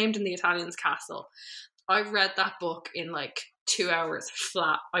called? Claimed in the Italian's Castle. I read that book in like 2 hours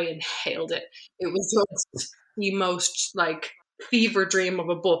flat. I inhaled it. It was just the most like fever dream of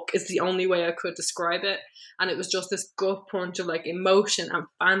a book, is the only way I could describe it. And it was just this gut punch of like emotion and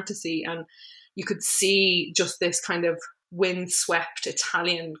fantasy, and you could see just this kind of windswept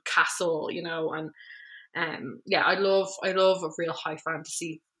Italian castle, you know. And yeah, I love a real high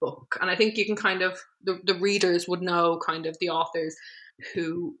fantasy book, and I think you can kind of, the readers would know kind of the authors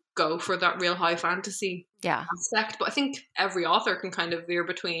who go for that real high fantasy Yeah. aspect. But I think every author can kind of veer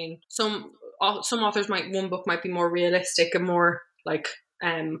between some authors might, one book might be more realistic and more like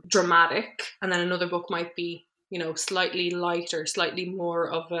dramatic, and then another book might be, you know, slightly lighter, slightly more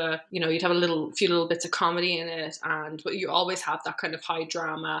of a, you know, you'd have few little bits of comedy in it, and but you always have that kind of high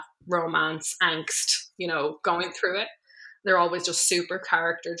drama, romance, angst, you know, going through it. They're always just super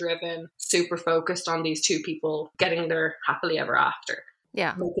character driven, super focused on these two people getting their happily ever after,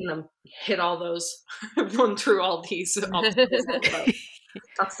 Yeah. making them hit all those, run through all these obstacles.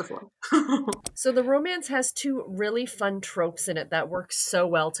 That's the fun. So the romance has two really fun tropes in it that work so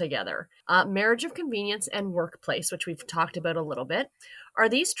well together. Marriage of convenience and workplace, which we've talked about a little bit. Are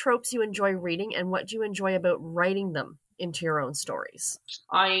these tropes you enjoy reading, and what do you enjoy about writing them into your own stories?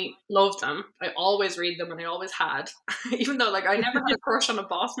 I love them. I always read them, and I always had. Even though, like, I never had a crush on a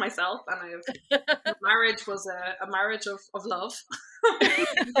boss myself, and my marriage was a marriage of love,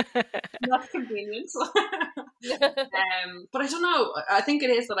 not convenience. But I don't know. I think it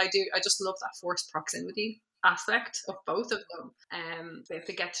is that I just love that forced proximity aspect of both of them. They have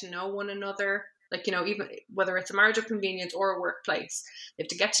to get to know one another. Like, you know, even whether it's a marriage of convenience or a workplace, they have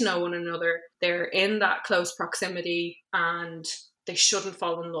to get to know one another. They're in that close proximity, and they shouldn't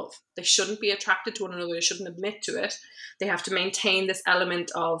fall in love. They shouldn't be attracted to one another. They shouldn't admit to it. They have to maintain this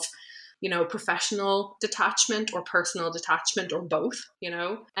element of, you know, professional detachment or personal detachment, or both, you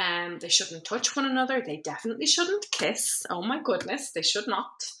know. They shouldn't touch one another. They definitely shouldn't kiss. Oh my goodness, they should not.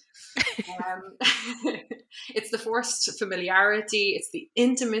 It's the forced familiarity, it's the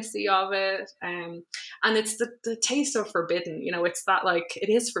intimacy of it, and it's the taste of forbidden, you know. It's that, like, it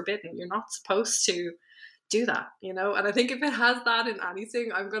is forbidden, you're not supposed to do that, you know. And I think if it has that in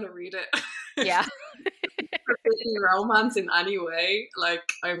anything, I'm gonna read it. Yeah. Forbidden romance in any way, like,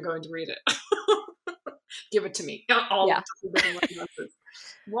 I'm going to read it. Give it to me, all Yeah. of the forbidden romances.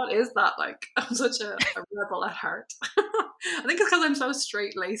 What is that like? I'm such a rebel at heart. I think it's because I'm so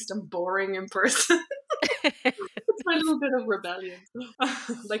straight-laced and boring in person. It's my little bit of rebellion.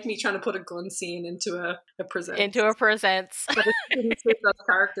 Like me trying to put a gun scene into a present. Into a presents. But it didn't suit those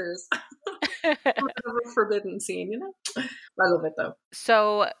characters. A forbidden scene, you know? I love it though.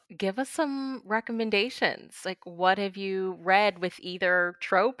 So, give us some recommendations. Like, what have you read with either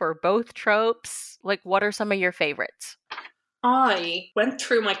trope or both tropes? Like, what are some of your favorites? I went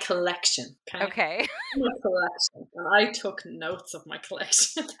through my collection. Okay. My collection, and I took notes of my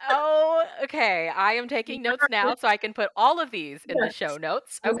collection. Oh, okay. I am taking notes now so I can put all of these in the show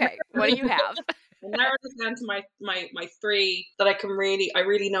notes. Okay. What do you have? narrowed it down to my three that I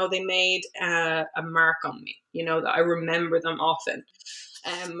really know they made a mark on me, that I remember them often.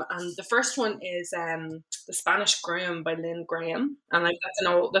 And the first one is The Spanish Groom by Lynn Graham, and like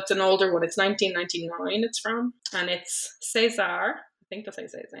that's an older one. It's 1999. It's from, and it's Cesar. I think that's how you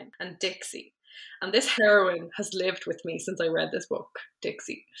say his name, and Dixie. And this heroine has lived with me since I read this book,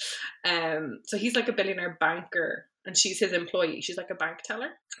 Dixie. So he's like a billionaire banker, and she's his employee. She's like a bank teller,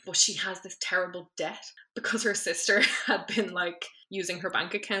 but she has this terrible debt because her sister had been like using her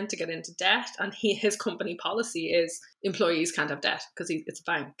bank account to get into debt, and his company policy is employees can't have debt because it's a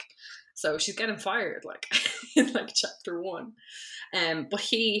bank. So she's getting fired, like in like chapter 1. But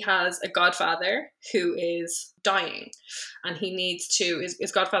he has a godfather who is dying, and he needs to.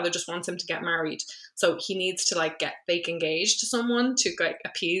 His godfather just wants him to get married, so he needs to like get fake engaged to someone to like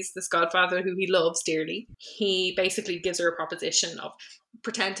appease this godfather who he loves dearly. He basically gives her a proposition of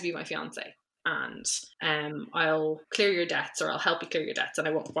pretend to be my fiance, and I'll clear your debts, or I'll help you clear your debts, and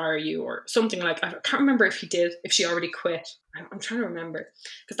I won't fire you, or something like. I can't remember if she already quit. I'm trying to remember,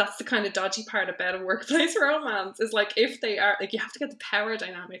 because that's the kind of dodgy part about a workplace romance, is like if they are like, you have to get the power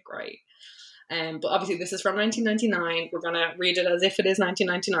dynamic right. But obviously this is from 1999. We're gonna read it as if it is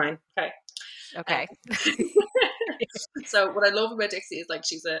 1999. Okay. So what I love about Dixie is like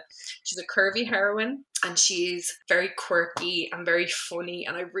she's a curvy heroine, and she's very quirky and very funny,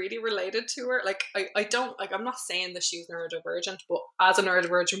 and I really related to her. Like I don't like, I'm not saying that she's neurodivergent, but as a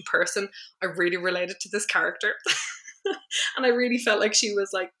neurodivergent person, I really related to this character. And I really felt like she was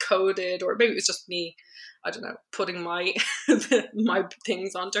like coded, or maybe it was just me, I don't know, putting my my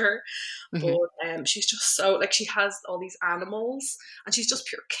things onto her. Mhm. But she's just so like, she has all these animals, and she's just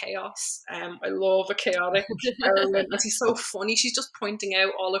pure chaos. I love a chaotic heroine, and she's so funny. She's just pointing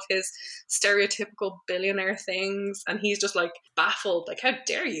out all of his stereotypical billionaire things, and he's just like baffled, like, how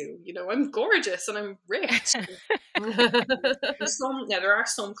dare you? I'm gorgeous and I'm rich. There are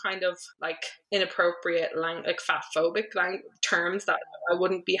some kind of like inappropriate like fat phobic terms that I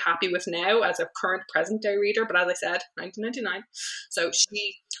wouldn't be happy with now as a current present day reader, but as I said, 1999. So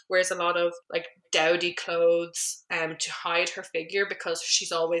she wears a lot of like dowdy clothes to hide her figure, because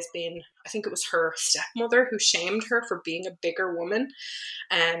she's always been, I think it was her stepmother who shamed her for being a bigger woman,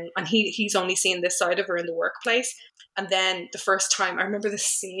 and he's only seen this side of her in the workplace. And then the first time, I remember the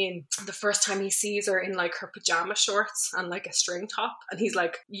scene, the first time he sees her in like her pajama shorts and like a string top, and he's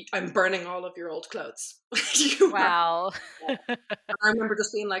like, I'm burning all of your old clothes. Wow. And I remember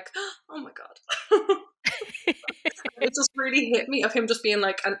just being like, oh my God. It just really hit me, of him just being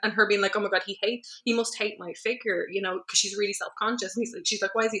like, and her being like, oh my God, he must hate my figure, because she's really self-conscious. And she's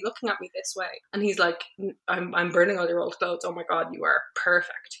like, why is he looking at me this way? And he's like, I'm burning all your old clothes. Oh my God, you are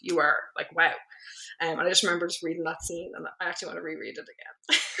perfect. You are like, wow. And I just remember just reading that scene, and I actually want to reread it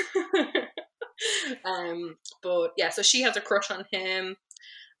again. But yeah, so she has a crush on him.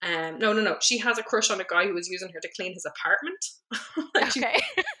 No. She has a crush on a guy who was using her to clean his apartment. Okay.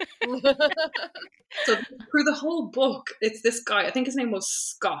 So through the whole book, it's this guy, I think his name was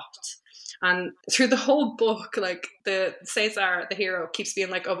Scott. And through the whole book, like the Cesar, the hero, keeps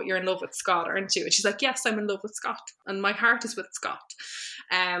being like, oh, but you're in love with Scott, aren't you? And she's like, yes, I'm in love with Scott. And my heart is with Scott.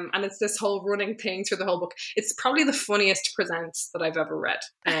 And it's this whole running thing through the whole book. It's probably the funniest presents that I've ever read.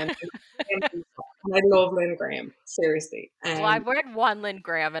 And I love Lynn Graham, seriously. Well, I've read one Lynn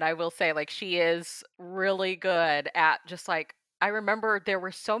Graham, and I will say, like, she is really good at just like, I remember there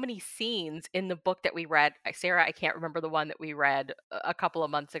were so many scenes in the book that we read. Sarah, I can't remember the one that we read a couple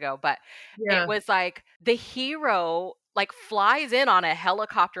of months ago, but Yeah. it was like the hero like flies in on a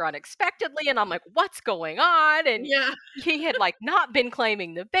helicopter unexpectedly, and I'm like, what's going on? And Yeah. he had like not been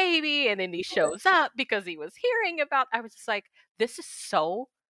claiming the baby, and then he shows up because he was hearing about. I was just like, this is so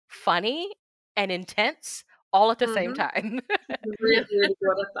funny and intense all at the same time. She's really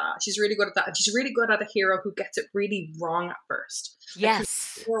good at that. She's really good at that. And she's really good at a hero who gets it really wrong at first.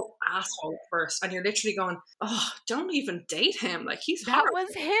 Yes. Like, he's a asshole at first. And you're literally going, oh, don't even date him. Like, he's That horrible.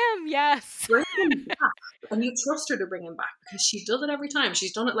 was him, yes. Bring him back. And you trust her to bring him back, because she does it every time.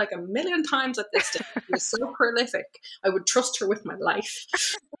 She's done it like a million times at this stage. She's so prolific. I would trust her with my life.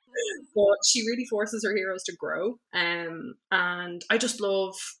 But she really forces her heroes to grow. And I just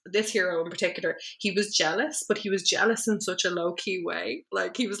love this hero in particular. He was jealous, but he was jealous in such a low-key way.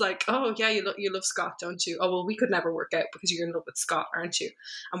 Like, he was like, oh yeah, you love Scott, don't you? Oh well, we could never work out because you're in love with Scott, aren't you?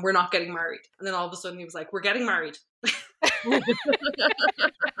 And we're not getting married. And then all of a sudden he was like, we're getting married.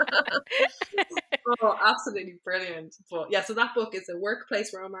 Oh, absolutely brilliant. But yeah, so that book is a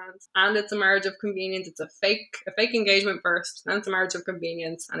workplace romance and it's a marriage of convenience. It's a fake engagement first, then it's a marriage of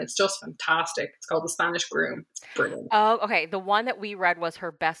convenience, and it's just fantastic. It's called The Spanish Groom. It's brilliant. Oh, okay. The one that we read was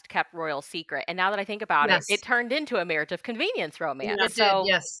her best kept royal secret. And now that I think about it, it Yes, turned into a marriage of convenience romance. Yeah. it did. So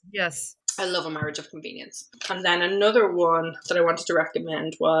Yes, yes. I love a marriage of convenience. And then another one that I wanted to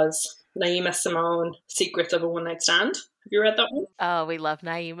recommend was Naima Simone, Secrets of a One Night Stand. Have you read that one? oh, we love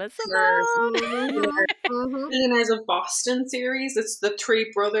Naima There's Simone. Billionaires of Boston series. It's the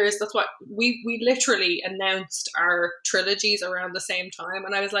three brothers. That's what we literally announced our trilogies around the same time,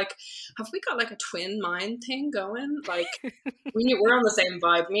 and I was like, "Have we got like a twin mind thing going? Like, we're on the same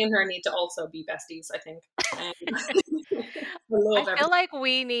vibe. Me and her need to also be besties. I think." I love I everything. feel like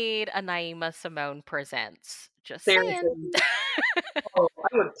we need a Naima Simone presents. Just saying. Seriously. Oh,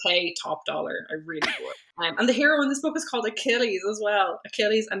 I would pay top dollar. I really would. And the hero in this book is called Achilles as well.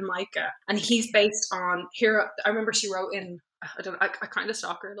 Achilles and Micah. And he's based on hero. I remember she wrote in, I kind of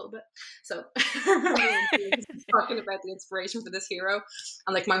stalk her a little bit. So I remember when she was talking about the inspiration for this hero.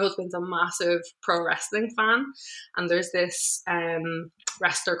 And like my husband's a massive pro wrestling fan. And there's this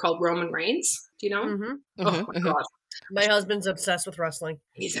wrestler called Roman Reigns. Do you know him? Mm-hmm. Oh my God. My husband's obsessed with wrestling.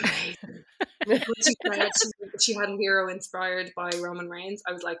 He's amazing. She had a hero inspired by Roman Reigns.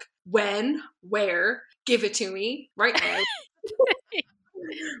 I was like, when, where, give it to me right now.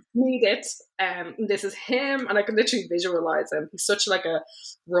 Need it. This is him, and I can literally visualize him. He's such like a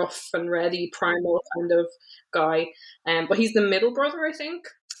rough and ready, primal kind of guy. But he's the middle brother, I think.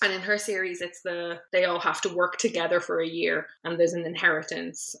 And in her series, it's they all have to work together for a year, and there's an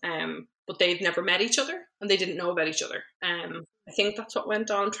inheritance. But they've never met each other, and they didn't know about each other. I think that's what went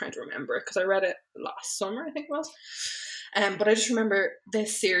on. I'm trying to remember it because I read it last summer, I think it was. But I just remember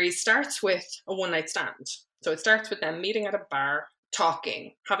this series starts with a one night stand. So it starts with them meeting at a bar,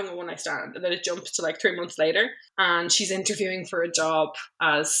 talking, having a one night stand, and then it jumps to like 3 months later, and she's interviewing for a job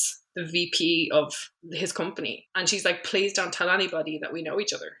as the VP of his company, and she's like, "Please don't tell anybody that we know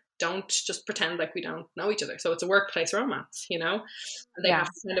each other. Don't just pretend like we don't know each other." So it's a workplace romance, you know, and they Yeah. have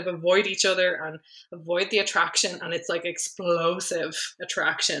to kind of avoid each other and avoid the attraction, and it's like explosive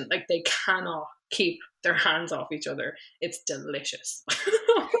attraction. Like they cannot keep their hands off each other. It's delicious.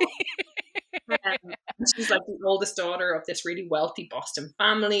 She's like the oldest daughter of this really wealthy Boston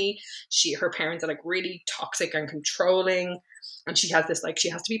family. Her parents are like really toxic and controlling, and she has this like she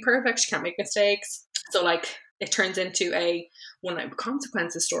has to be perfect. She can't make mistakes. So like it turns into a one night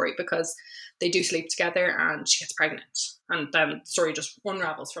consequences story because they do sleep together and she gets pregnant, and then the story just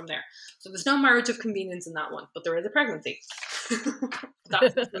unravels from there. So there's no marriage of convenience in that one, but there is a pregnancy.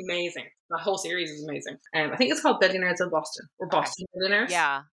 That's amazing. The whole series is amazing. I think it's called Billionaires of Boston or Boston Billionaires.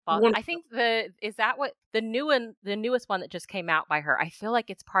 Yeah. One- I think is that what the newest one that just came out by her. I feel like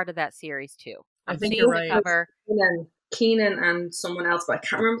it's part of that series too. I I'm think seeing you're the right. cover. Keenan and someone else, but I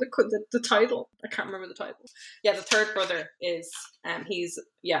can't remember the title. I can't remember the title. Yeah, the third brother is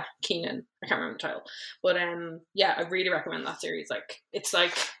Keenan. I can't remember the title, but yeah, I really recommend that series. Like it's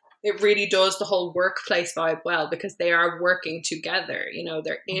like it really does the whole workplace vibe well because they are working together. You know,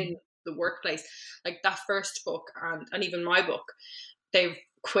 they're in the workplace. Like that first book and even my book, they've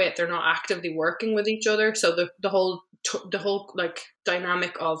quit. They're not actively working with each other. So the whole like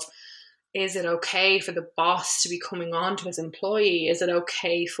dynamic of, is it okay for the boss to be coming on to his employee? Is it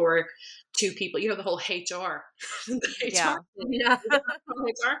okay for two people? You know, the whole HR. Yeah. Yeah.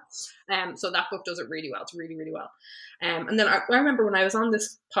 HR. So that book does it really well. It's really, really well. And then I remember when I was on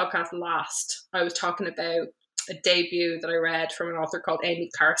this podcast last, I was talking about a debut that I read from an author called Amy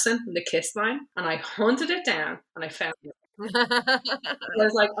Carson, The Kiss Line, and I hunted it down and I found it. I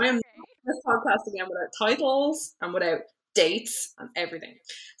was like, I am not doing this podcast again without titles and without dates and everything.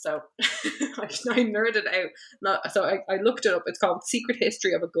 So I nerded out. So I looked it up. It's called Secret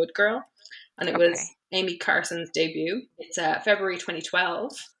History of a Good Girl, and it was Amy Carson's debut. It's February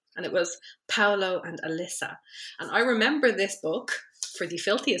 2012, and it was Paolo and Alyssa. And I remember this book for the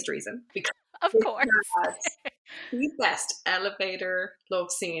filthiest reason because Of course. it had the best elevator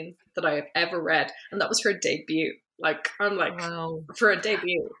love scene that I have ever read, and that was her debut. Like, I'm like, Wow. for a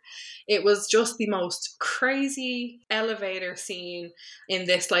debut, it was just the most crazy elevator scene in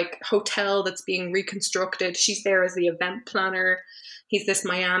this like hotel that's being reconstructed. She's there as the event planner. He's this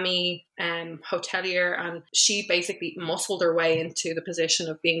Miami hotelier, and she basically muscled her way into the position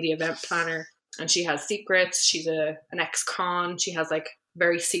of being the event planner. And she has secrets. She's an ex-con. She has like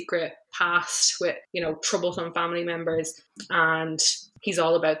very secret past with, you know, troublesome family members. And he's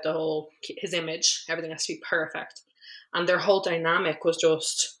all about his image. Everything has to be perfect. And their whole dynamic was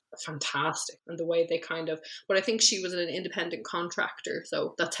just fantastic. And the way they but I think she was an independent contractor,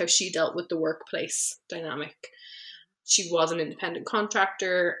 so that's how she dealt with the workplace dynamic. She was an independent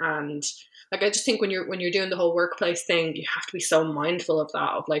contractor, and like I just think when you're doing the whole workplace thing, you have to be so mindful of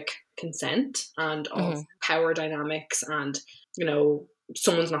that, of like consent and of power dynamics, and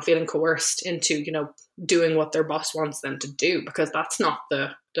someone's not feeling coerced into doing what their boss wants them to do, because that's not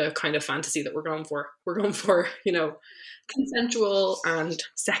the kind of fantasy that we're going for. We're going for consensual and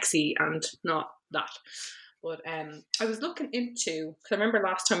sexy, and not that. But I was looking into, because I remember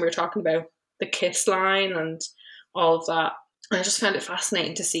last time we were talking about the kiss line and all of that, and I just found it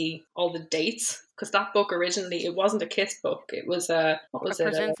fascinating to see all the dates, because that book originally, it wasn't a kiss book. It was what was it?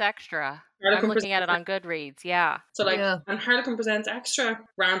 Presents Extra. Harlequin I'm looking at it on Goodreads. Yeah. So and Harlequin Presents Extra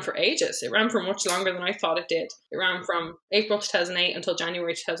ran for ages. It ran for much longer than I thought it did. It ran from April 2008 until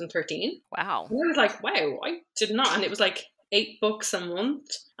January 2013. Wow. And I was like, wow, I did not. And it was like 8 books a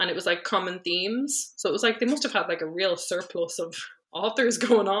month, and it was like common themes. So it was like they must have had like a real surplus of authors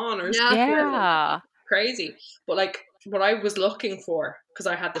going on or something. Yeah. Crazy. But like what I was looking for, because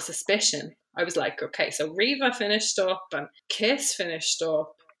I had the suspicion, I was like, okay, so Riva finished up and Kiss finished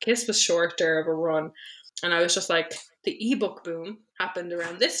up. Kiss was shorter of a run. And I was just like, the ebook boom happened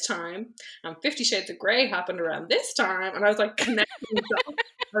around this time, and 50 Shades of Grey happened around this time. And I was like, connecting them.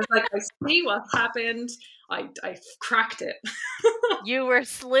 I was like, I see what happened. I cracked it. You were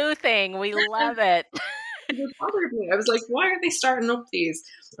sleuthing. We love it. It bothered me. I was like, why are they starting up these?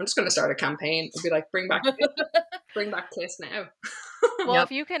 I'm just going to start a campaign and be like, bring back Kiss now. Well,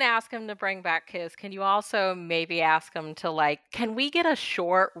 if you can ask him to bring back Kiss, can you also maybe ask him to can we get a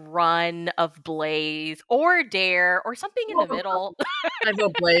short run of Blaze or Dare or something in the middle? I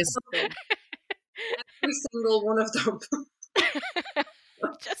vote Blaze. Every single one of them.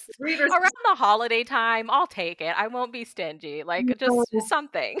 Just around the holiday time, I'll take it. I won't be stingy. Just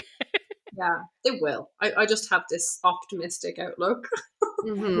something. Yeah, they will. I just have this optimistic outlook.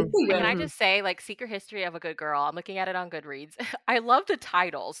 Can I just say, Secret History of a Good Girl, I'm looking at it on Goodreads. I love the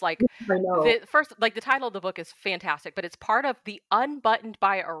titles. I know. The title of the book is fantastic, but it's part of the Unbuttoned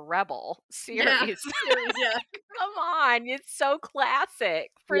by a Rebel series. Yeah. Come on, it's so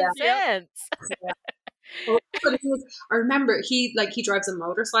classic. Presents. Yeah. I remember he drives a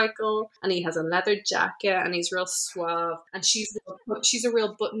motorcycle, and he has a leather jacket, and he's real suave, and she's a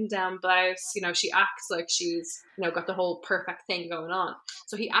real button down blouse. She acts like she's got the whole perfect thing going on.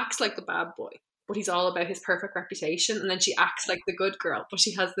 So he acts like the bad boy, but he's all about his perfect reputation. And then she acts like the good girl, but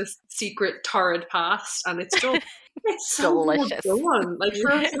she has this secret torrid past, and it's just it's so delicious. Done.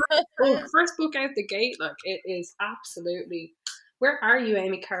 First book out the gate, it is absolutely. Where are you,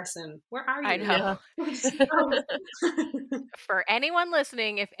 Amy Carson? Where are you? I know. For anyone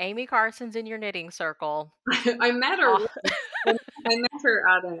listening, if Amy Carson's in your knitting circle, I met her. I met her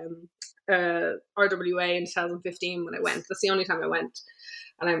at RWA in 2015 when I went. That's the only time I went.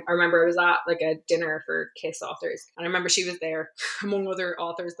 And I remember I was at a dinner for Kiss authors, and I remember she was there among other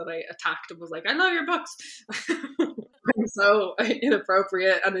authors that I attacked and was like, "I love your books." I'm so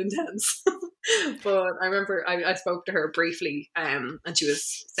inappropriate and intense. But I remember I spoke to her briefly, and she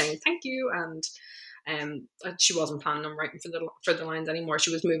was saying thank you, and she wasn't planning on writing for the lines anymore.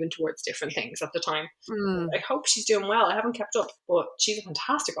 She was moving towards different things at the time. I hope she's doing well. I haven't kept up, but she's a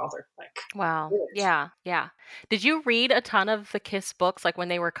fantastic author. Wow. Really. Yeah. Did you read a ton of the Kiss books when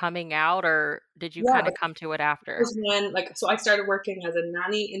they were coming out, or did you kind of come to it after? It was when so I started working as a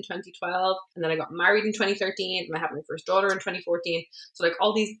nanny in 2012, and then I got married in 2013, and I had my first daughter in 2014. So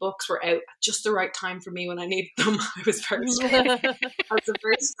all these books were out at just the right time for me when I needed them. I was very stressed. I was a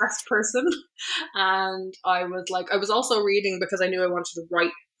very stressed person. And I was also reading because I knew I wanted to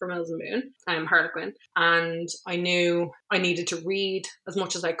write for Mills and Boon, Harlequin, and I knew I needed to read as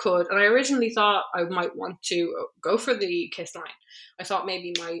much as I could. And I originally thought I might want to go for the Kiss line. I thought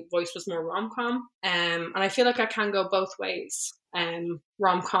maybe my voice was more rom-com, and I feel like I can go both ways,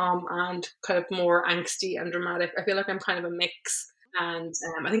 rom-com and kind of more angsty and dramatic. I feel like I'm kind of a mix. And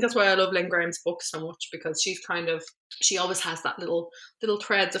I think that's why I love Lynn Graham's books so much, because she always has that little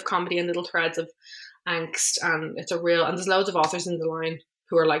threads of comedy and little threads of angst, and and there's loads of authors in the line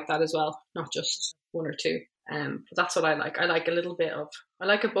who are like that as well, not just one or two. But that's what I like. I like a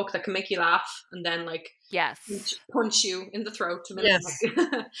book that can make you laugh and then yes, punch you in the throat, and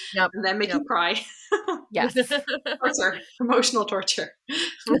then make you cry. Yes. Torture, emotional torture.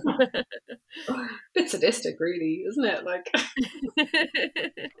 Bit sadistic, really, isn't it?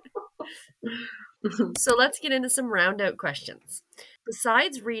 So let's get into some round out questions.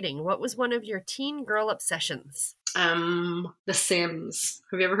 Besides reading, what was one of your teen girl obsessions? The Sims.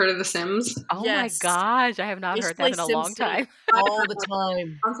 Have you ever heard of The Sims? Oh my Yes. gosh, I have I not used heard to play that in a Sim long City time. all the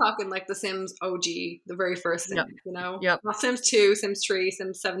time. I'm talking like The Sims OG, the very first Sim, Yep. you know? Yep. Not Sims 2, Sims 3,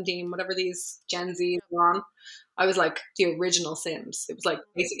 Sims 17, whatever these Gen Zs are on. I was like the original Sims. It was like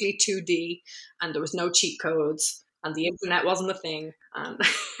basically 2D, and there was no cheat codes, and the internet wasn't a thing, and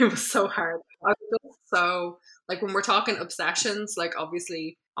it was so hard. I was just so, like, when we're talking obsessions, like,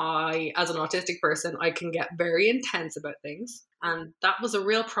 obviously I, as an autistic person, I can get very intense about things, and that was a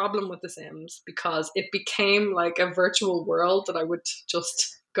real problem with The Sims because it became like a virtual world that I would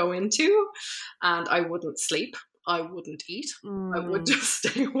just go into, and I wouldn't sleep, I wouldn't eat, I would just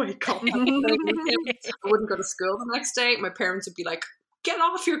stay awake all night. I wouldn't go to school the next day. My parents would be like, "Get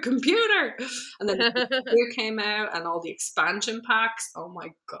off your computer!" And then the year came out, and all the expansion packs. Oh my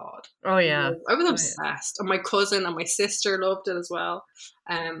god! Oh yeah. I was Oh, yeah. obsessed, and my cousin and my sister loved it as well.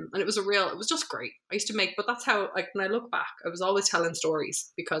 And it was it was just great. I used to make, but that's how, like, when I look back, I was always telling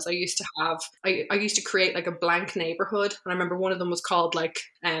stories because I used to have, I used to create like a blank neighborhood, and I remember one of them was called like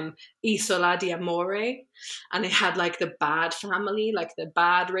Isola di Amore, and it had like the bad family, like the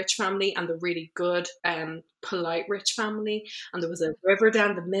bad rich family, and the really good polite rich family, and there was a river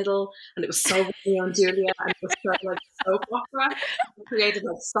down the middle, and it was so Romeo and Juliet, and it was so like soap opera. I created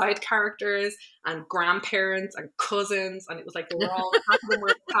like side characters and grandparents and cousins, and it was like they were all, half of them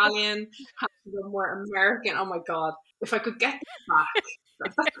were Italian, half of them were American. Oh my god, if I could get this back,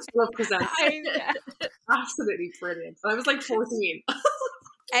 that's still present. Absolutely brilliant. And I was like 14.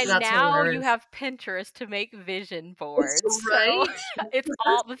 And That's now you hilarious. have Pinterest to make vision boards. Right? So it's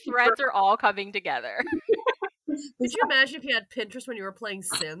all, the threads are all coming together. Could you imagine if you had Pinterest when you were playing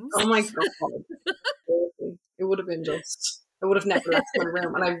Sims? Oh my god. It would have been just, I would have never left my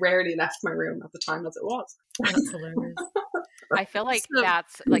room, and I rarely left my room at the time as it was. That's hilarious. I feel like So-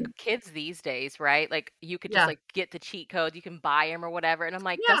 that's like kids these days, right? Like you could just Yeah. like get the cheat codes, you can buy them or whatever. And I'm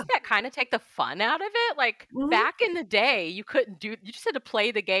like, Yeah. doesn't that kind of take the fun out of it? Like back in the day, you couldn't do, you just had to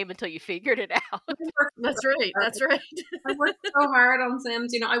play the game until you figured it out. That's right. That's right. I worked so hard on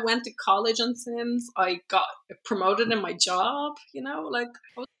Sims. You know, I went to college on Sims. I got promoted in my job. You know, like,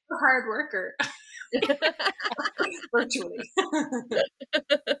 I was a hard worker. Virtually.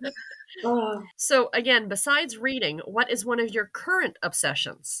 Oh. So again, besides reading, what is one of your current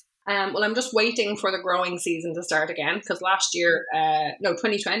obsessions? Well, I'm just waiting for the growing season to start again because last year,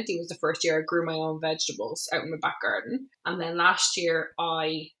 2020 was the first year I grew my own vegetables out in my back garden. And then last year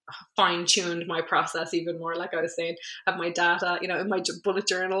I fine-tuned my process even more. Like I was saying, I have my data, you know, in my bullet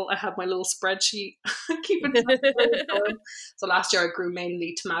journal, I have my little spreadsheet keeping going. So last year I grew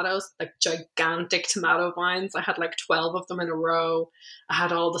mainly tomatoes, like gigantic tomato vines. I had like 12 of them in a row. I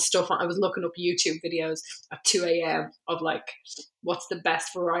had all the stuff on, I was looking up YouTube videos at 2 a.m. of like, what's the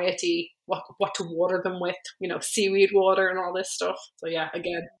best variety, what to water them with, you know, seaweed water and all this stuff. So yeah,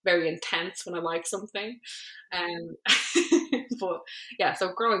 again, very intense when I like something. But yeah,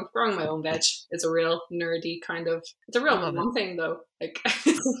 so growing my own veg is a real nerdy kind of, it's a real fun thing though. Like,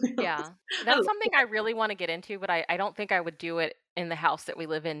 yeah, that's something I really want to get into, but I don't think I would do it in the house that we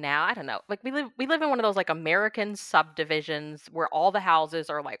live in now. I don't know. Like we live in one of those like American subdivisions where all the houses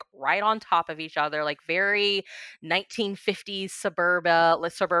are like right on top of each other, like very 1950s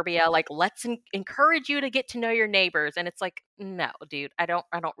suburbia. Like let's encourage you to get to know your neighbors, and it's like, no, dude, I don't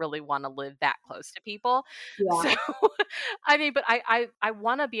really want to live that close to people. yeah. So I mean, but I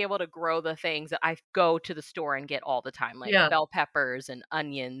want to be able to grow the things that I go to the store and get all the time, like bell peppers and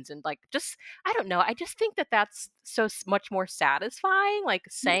onions and like just, I don't know. I just think that that's so much more satisfying, like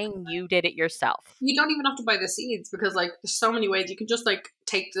saying you did it yourself. You don't even have to buy the seeds because like there's so many ways you can just like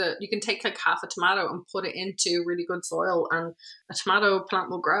you can take like half a tomato and put it into really good soil and a tomato plant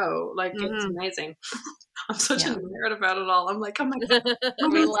will grow. Like it's amazing. I'm such a nerd about it all. I'm like, oh my god,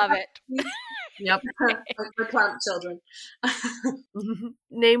 we love it. Yep. We're plant children.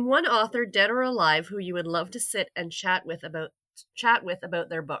 Name one author, dead or alive, who you would love to sit and chat with about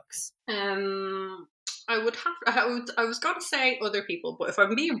their books. I was going to say other people, but if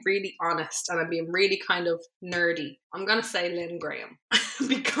I'm being really honest and I'm being really kind of nerdy, I'm going to say Lynn Graham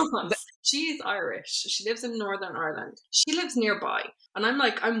because she's Irish. She lives in Northern Ireland. She lives nearby. And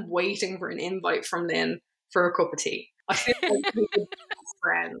I'm waiting for an invite from Lynn for a cup of tea. I feel like we would be best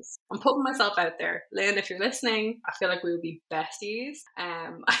friends. I'm putting myself out there. Lynn, if you're listening, I feel like we would be besties.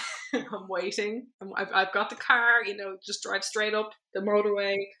 I'm waiting. I've got the car, you know, just drive straight up the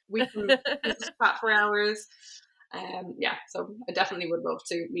motorway. We can just chat for hours. Yeah, so I definitely would love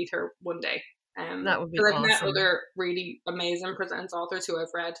to meet her one day. That would be awesome. I've met other really amazing presents authors who I've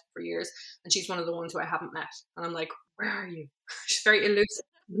read for years, and she's one of the ones who I haven't met. And I'm like, where are you? She's very elusive.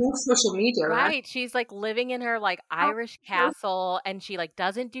 No social media, right? Right. She's like living in her like Irish castle and she like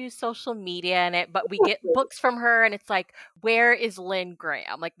doesn't do social media in it, but we get books from her and it's like, where is Lynn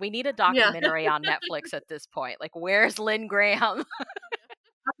Graham? Like we need a Yeah. documentary on Netflix at this point. Like, where's Lynn Graham?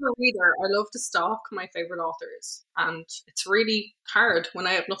 I'm a reader. I love to stalk my favorite authors, and it's really hard when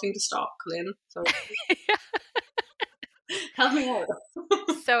I have nothing to stalk, Lynn. So help me out.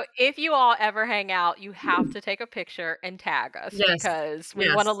 So if you all ever hang out, you have to take a picture and tag us Yes. because we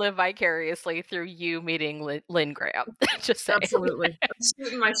Yes. want to live vicariously through you meeting Lynn Graham. Just saying. Absolutely. I'm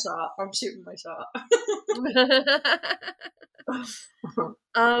shooting my shot. I'm shooting my shot.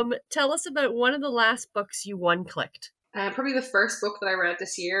 Tell us about one of the last books you one-clicked. Probably the first book that I read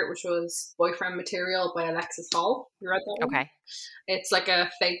this year, which was Boyfriend Material by Alexis Hall. You read that one? Okay. It's like a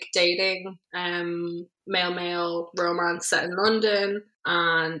fake dating, male romance set in London,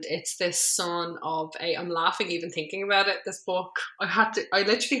 and it's this son of a. I'm laughing even thinking about it. This book, I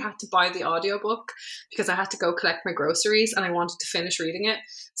literally had to buy the audiobook because I had to go collect my groceries and I wanted to finish reading it.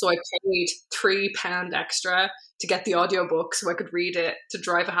 So I paid £3 extra to get the audiobook so I could read it, to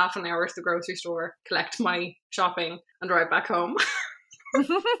drive a half an hour to the grocery store, collect my shopping, and drive back home. And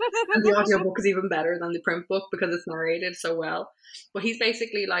the audiobook is even better than the print book because it's narrated so well. But he's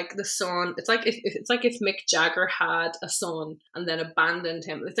basically like the son. It's like if Mick Jagger had a son and then abandoned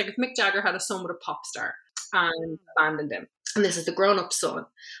him. It's like if Mick Jagger had a son with a pop star and abandoned him. And this is the grown-up son,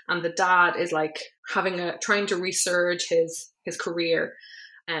 and the dad is like trying to resurge his career.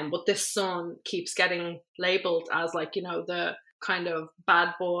 But this son keeps getting labeled as like, the kind of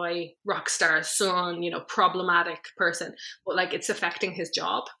bad boy rock star son, problematic person, but like it's affecting his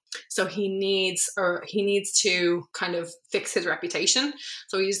job. So he needs to kind of fix his reputation.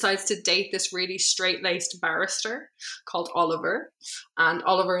 So he decides to date this really straight-laced barrister called Oliver. And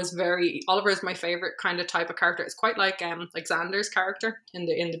Oliver is my favorite kind of type of character. It's quite like Xander's character in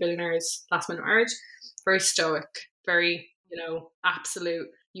the Billionaire's Last Minute Marriage. Very stoic, very, absolute.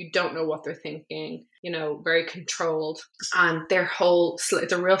 You don't know what they're thinking, very controlled. And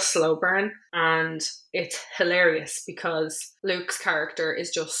it's a real slow burn. And it's hilarious because Luke's character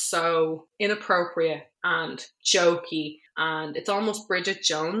is just so inappropriate and jokey. And it's almost Bridget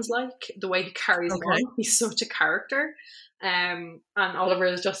Jones-like, the way he carries on. He's such a character. And Oliver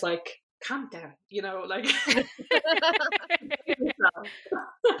is just like, calm down, like.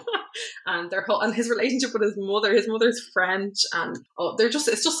 And his relationship with his mother's French, and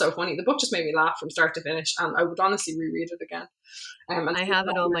it's just so funny. The book just made me laugh from start to finish, and I would honestly reread it again. I have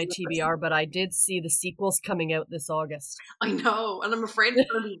it on my TBR, but I did see the sequels coming out this August. I know, and I'm afraid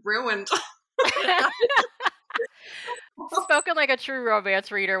it's going to be ruined. Spoken like a true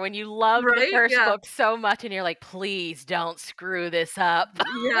romance reader, when you love the first book so much and you're like, please don't screw this up.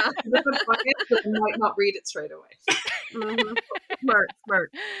 Yeah. I might not read it straight away. Mm-hmm.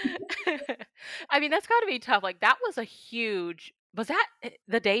 Smart. I mean, that's got to be tough. Like, that was was that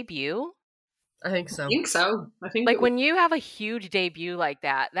the debut? I think so. I think like when you have a huge debut like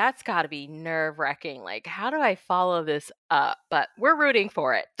that, that's got to be nerve-wracking. Like, how do I follow this up? But we're rooting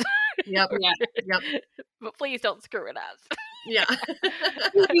for it. Yep. But please don't screw it up. Yeah.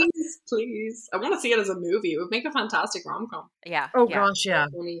 Please. I want to see it as a movie. It would make a fantastic rom-com. Yeah. Oh gosh, yeah.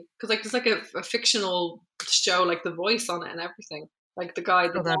 Because like there's like a fictional show like The Voice on it and everything. Like the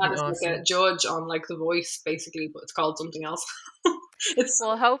dad is awesome. Like a judge on like The Voice basically, but it's called something else.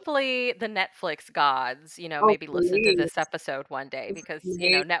 Well, hopefully the Netflix gods, maybe listen to this episode one day because,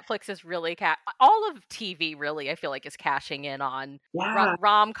 Netflix is really, all of TV really, I feel like is cashing in on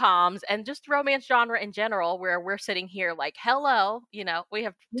rom-coms and just romance genre in general, where we're sitting here like, hello, we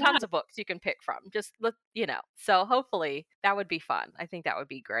have tons of books you can pick from. Just, so hopefully that would be fun. I think that would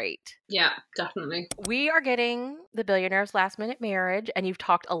be great. Yeah, definitely. We are getting The Billionaire's Last Minute Marriage, and you've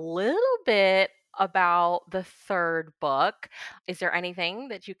talked a little bit about the third book. Is there anything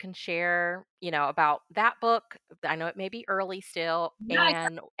that you can share, about that book? I know it may be early still,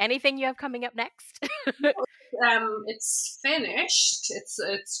 and anything you have coming up next? It's finished.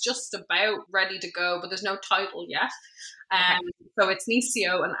 It's just about ready to go, but there's no title yet. So it's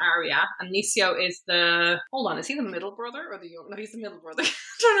Nisio and Arya, and Nisio is is he the middle brother or the young? No, he's the middle brother. I'm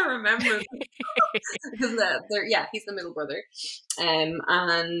trying to remember because he's the middle brother,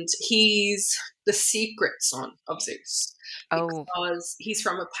 and he's the secret son of Zeus because he's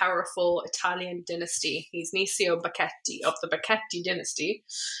from a powerful Italian dynasty. He's Nisio Bacchetti of the Bacchetti dynasty.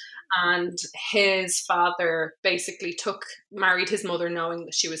 And his father basically married his mother knowing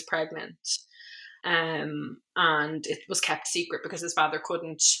that she was pregnant. And it was kept secret because his father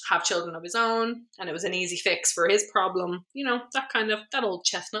couldn't have children of his own, and it was an easy fix for his problem. That old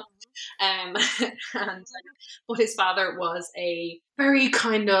chestnut. Um, and but his father was a very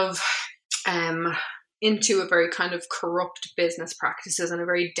kind of into a very kind of corrupt business practices and a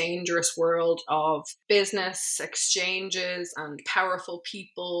very dangerous world of business exchanges and powerful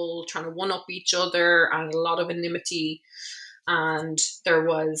people trying to one up each other and a lot of enmity. And there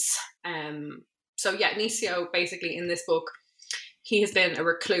was Nisio, basically, in this book, he has been a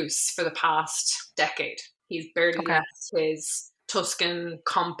recluse for the past decade. He's barely left his Tuscan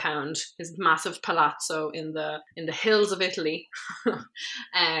compound, his massive palazzo in the hills of Italy,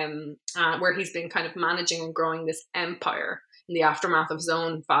 where he's been kind of managing and growing this empire in the aftermath of his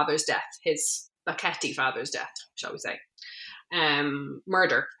own father's death, his Bacchetti father's death, shall we say.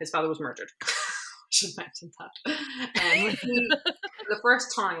 Murder. His father was murdered. Should mention that. The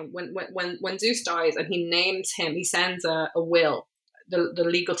first time when Zeus dies and he names him, he sends a will. The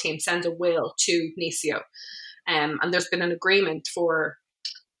legal team sends a will to Nisio, and there's been an agreement for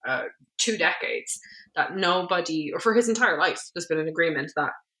 2 decades that nobody, or for his entire life, there's been an agreement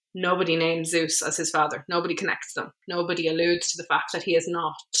that nobody names Zeus as his father. Nobody connects them. Nobody alludes to the fact that he is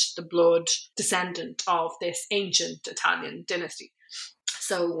not the blood descendant of this ancient Italian dynasty.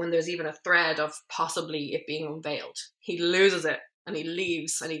 So when there's even a thread of possibly it being unveiled, he loses it and he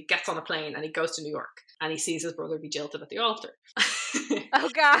leaves and he gets on a plane and he goes to New York and he sees his brother be jilted at the altar. Oh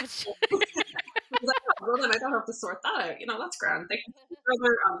gosh. Well, then I don't have to sort that out. That's grand.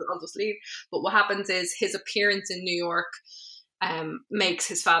 Brother, I'll just leave. But what happens is his appearance in New York makes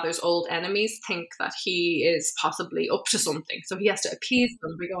his father's old enemies think that he is possibly up to something. So he has to appease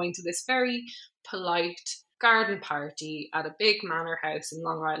them by going to this very polite garden party at a big manor house in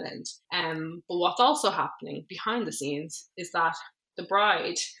Long Island. But what's also happening behind the scenes is that the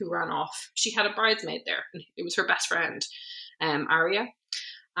bride who ran off, she had a bridesmaid there. And it was her best friend, Aria.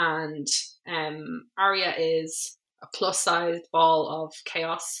 And Aria is a plus-sized ball of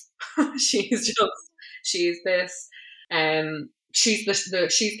chaos. She's the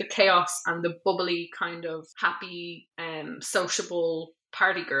chaos and the bubbly kind of happy sociable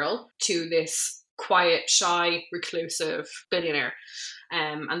party girl to this quiet, shy, reclusive billionaire.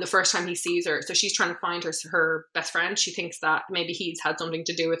 And the first time he sees her, so she's trying to find her best friend. She thinks that maybe he's had something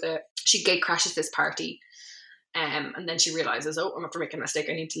to do with it. She gate crashes this party. And then she realizes, I'm after making a mistake,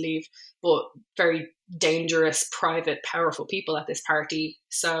 I need to leave. But very dangerous, private, powerful people at this party.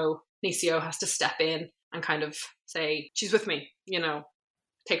 So Nisio has to step in and kind of say, she's with me,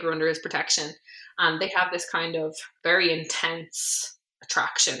 take her under his protection. And they have this kind of very intense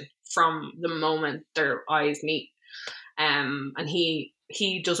attraction from the moment their eyes meet. And he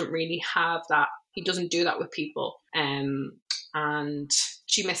doesn't really have that. He doesn't do that with people. And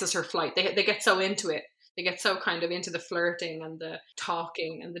she misses her flight. They get so into it. They get so kind of into the flirting and the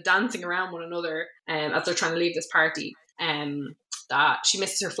talking and the dancing around one another as they're trying to leave this party, that she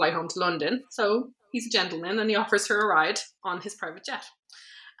misses her flight home to London. So he's a gentleman and he offers her a ride on his private jet.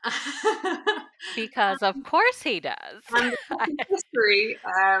 Because of course he does. And history,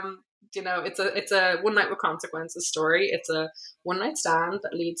 it's a one night with consequences story. It's a one night stand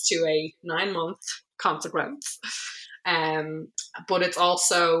that leads to a 9-month consequence. But it's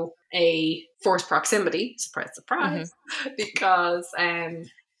also a forced proximity, surprise, surprise, because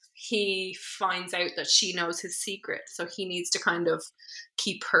he finds out that she knows his secret. So he needs to kind of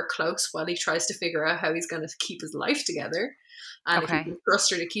keep her close while he tries to figure out how he's going to keep his life together. And if he can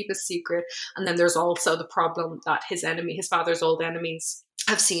trust her to keep his secret. And then there's also the problem that his father's old enemies,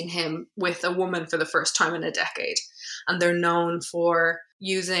 have seen him with a woman for the first time in a decade. And they're known for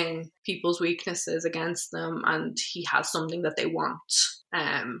using people's weaknesses against them, and he has something that they want.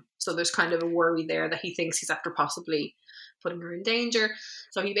 So there's kind of a worry there that he thinks he's after possibly putting her in danger.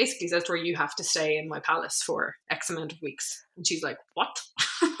 So he basically says to her, you have to stay in my palace for X amount of weeks. And she's like, what?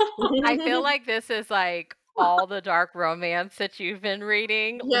 I feel like this is like all the dark romance that you've been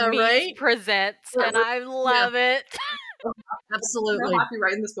reading. Yeah, right? Presents, and I love it. Absolutely. I'm so happy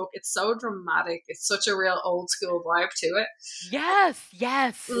writing this book. It's so dramatic. It's such a real old school vibe to it. Yes.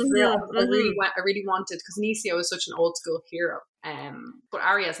 Mm-hmm. I really wanted, because Nisio is such an old school hero. But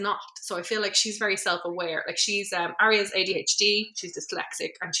Aria's not. So I feel like she's very self-aware. Like she's Aria's ADHD, she's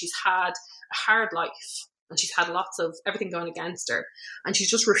dyslexic, and she's had a hard life. And she's had lots of everything going against her. And she's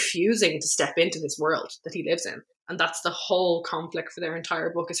just refusing to step into this world that he lives in. And that's the whole conflict for their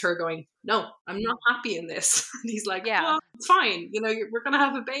entire book, is her going, no, I'm not happy in this. And he's like, yeah, well, it's fine. We're going to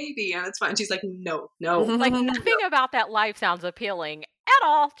have a baby and it's fine. And she's like, no. Like nothing about that life sounds appealing at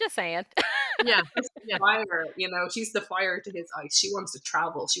all. Just saying. Yeah. The fire, you know, she's the fire to his ice. She wants to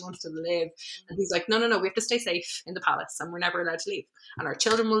travel. She wants to live. And he's like, no, no, no, we have to stay safe in the palace and we're never allowed to leave. And our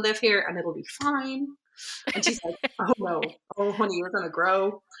children will live here and it'll be fine. And she's like, oh no, oh honey, you're going to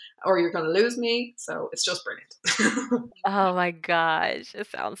grow or you're going to lose me. So it's just brilliant. Oh my gosh, it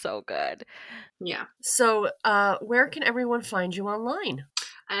sounds so good. Yeah. So, where can everyone find you online?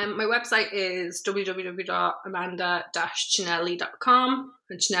 My website is www.amanda-cinelli.com,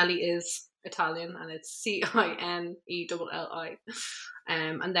 and Cinelli is Italian and it's Cinelli.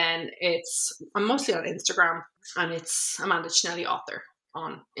 And then I'm mostly on Instagram, and it's Amanda Cinelli Author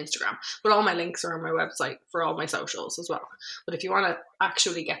on Instagram. But all my links are on my website for all my socials as well. But if you want to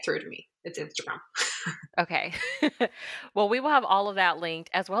actually get through to me, it's Instagram. Okay. Well, we will have all of that linked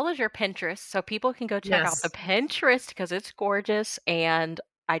as well as your Pinterest. So people can go check out the Pinterest because it's gorgeous. And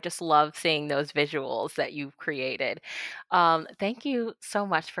I just love seeing those visuals that you've created. Thank you so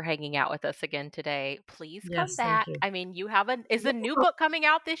much for hanging out with us again today. Please come Yes, back. thank you. I mean, is the new book coming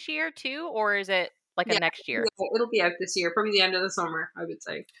out this year too, or is it like a next year? It'll be out this year, probably the end of the summer, I would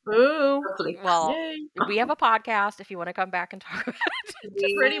say. Ooh. Hopefully. Well, Yay. we have a podcast if you want to come back and talk about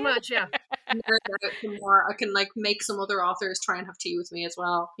it. Pretty much, yeah. More, I can like make some other authors try and have tea with me as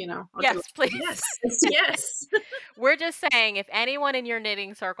well, you know. Yes, please. Yes. Yes. We're just saying, if anyone in your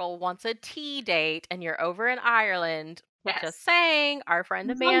knitting circle wants a tea date and you're over in Ireland, just saying, our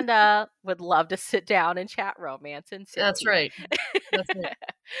friend Amanda would love to sit down and chat romance and That's right. That's right.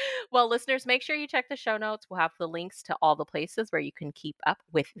 Well, listeners, make sure you check the show notes. We'll have the links to all the places where you can keep up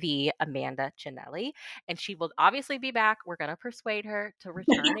with the Amanda Cinelli, and she will obviously be back. We're going to persuade her to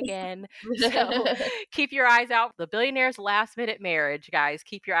return again. So keep your eyes out. The Billionaire's Last Minute Marriage, guys.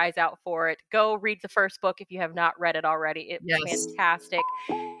 Keep your eyes out for it. Go read the first book if you have not read it already. It's fantastic.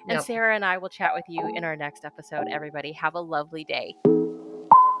 And Sarah and I will chat with you in our next episode. Everybody, have a lovely day.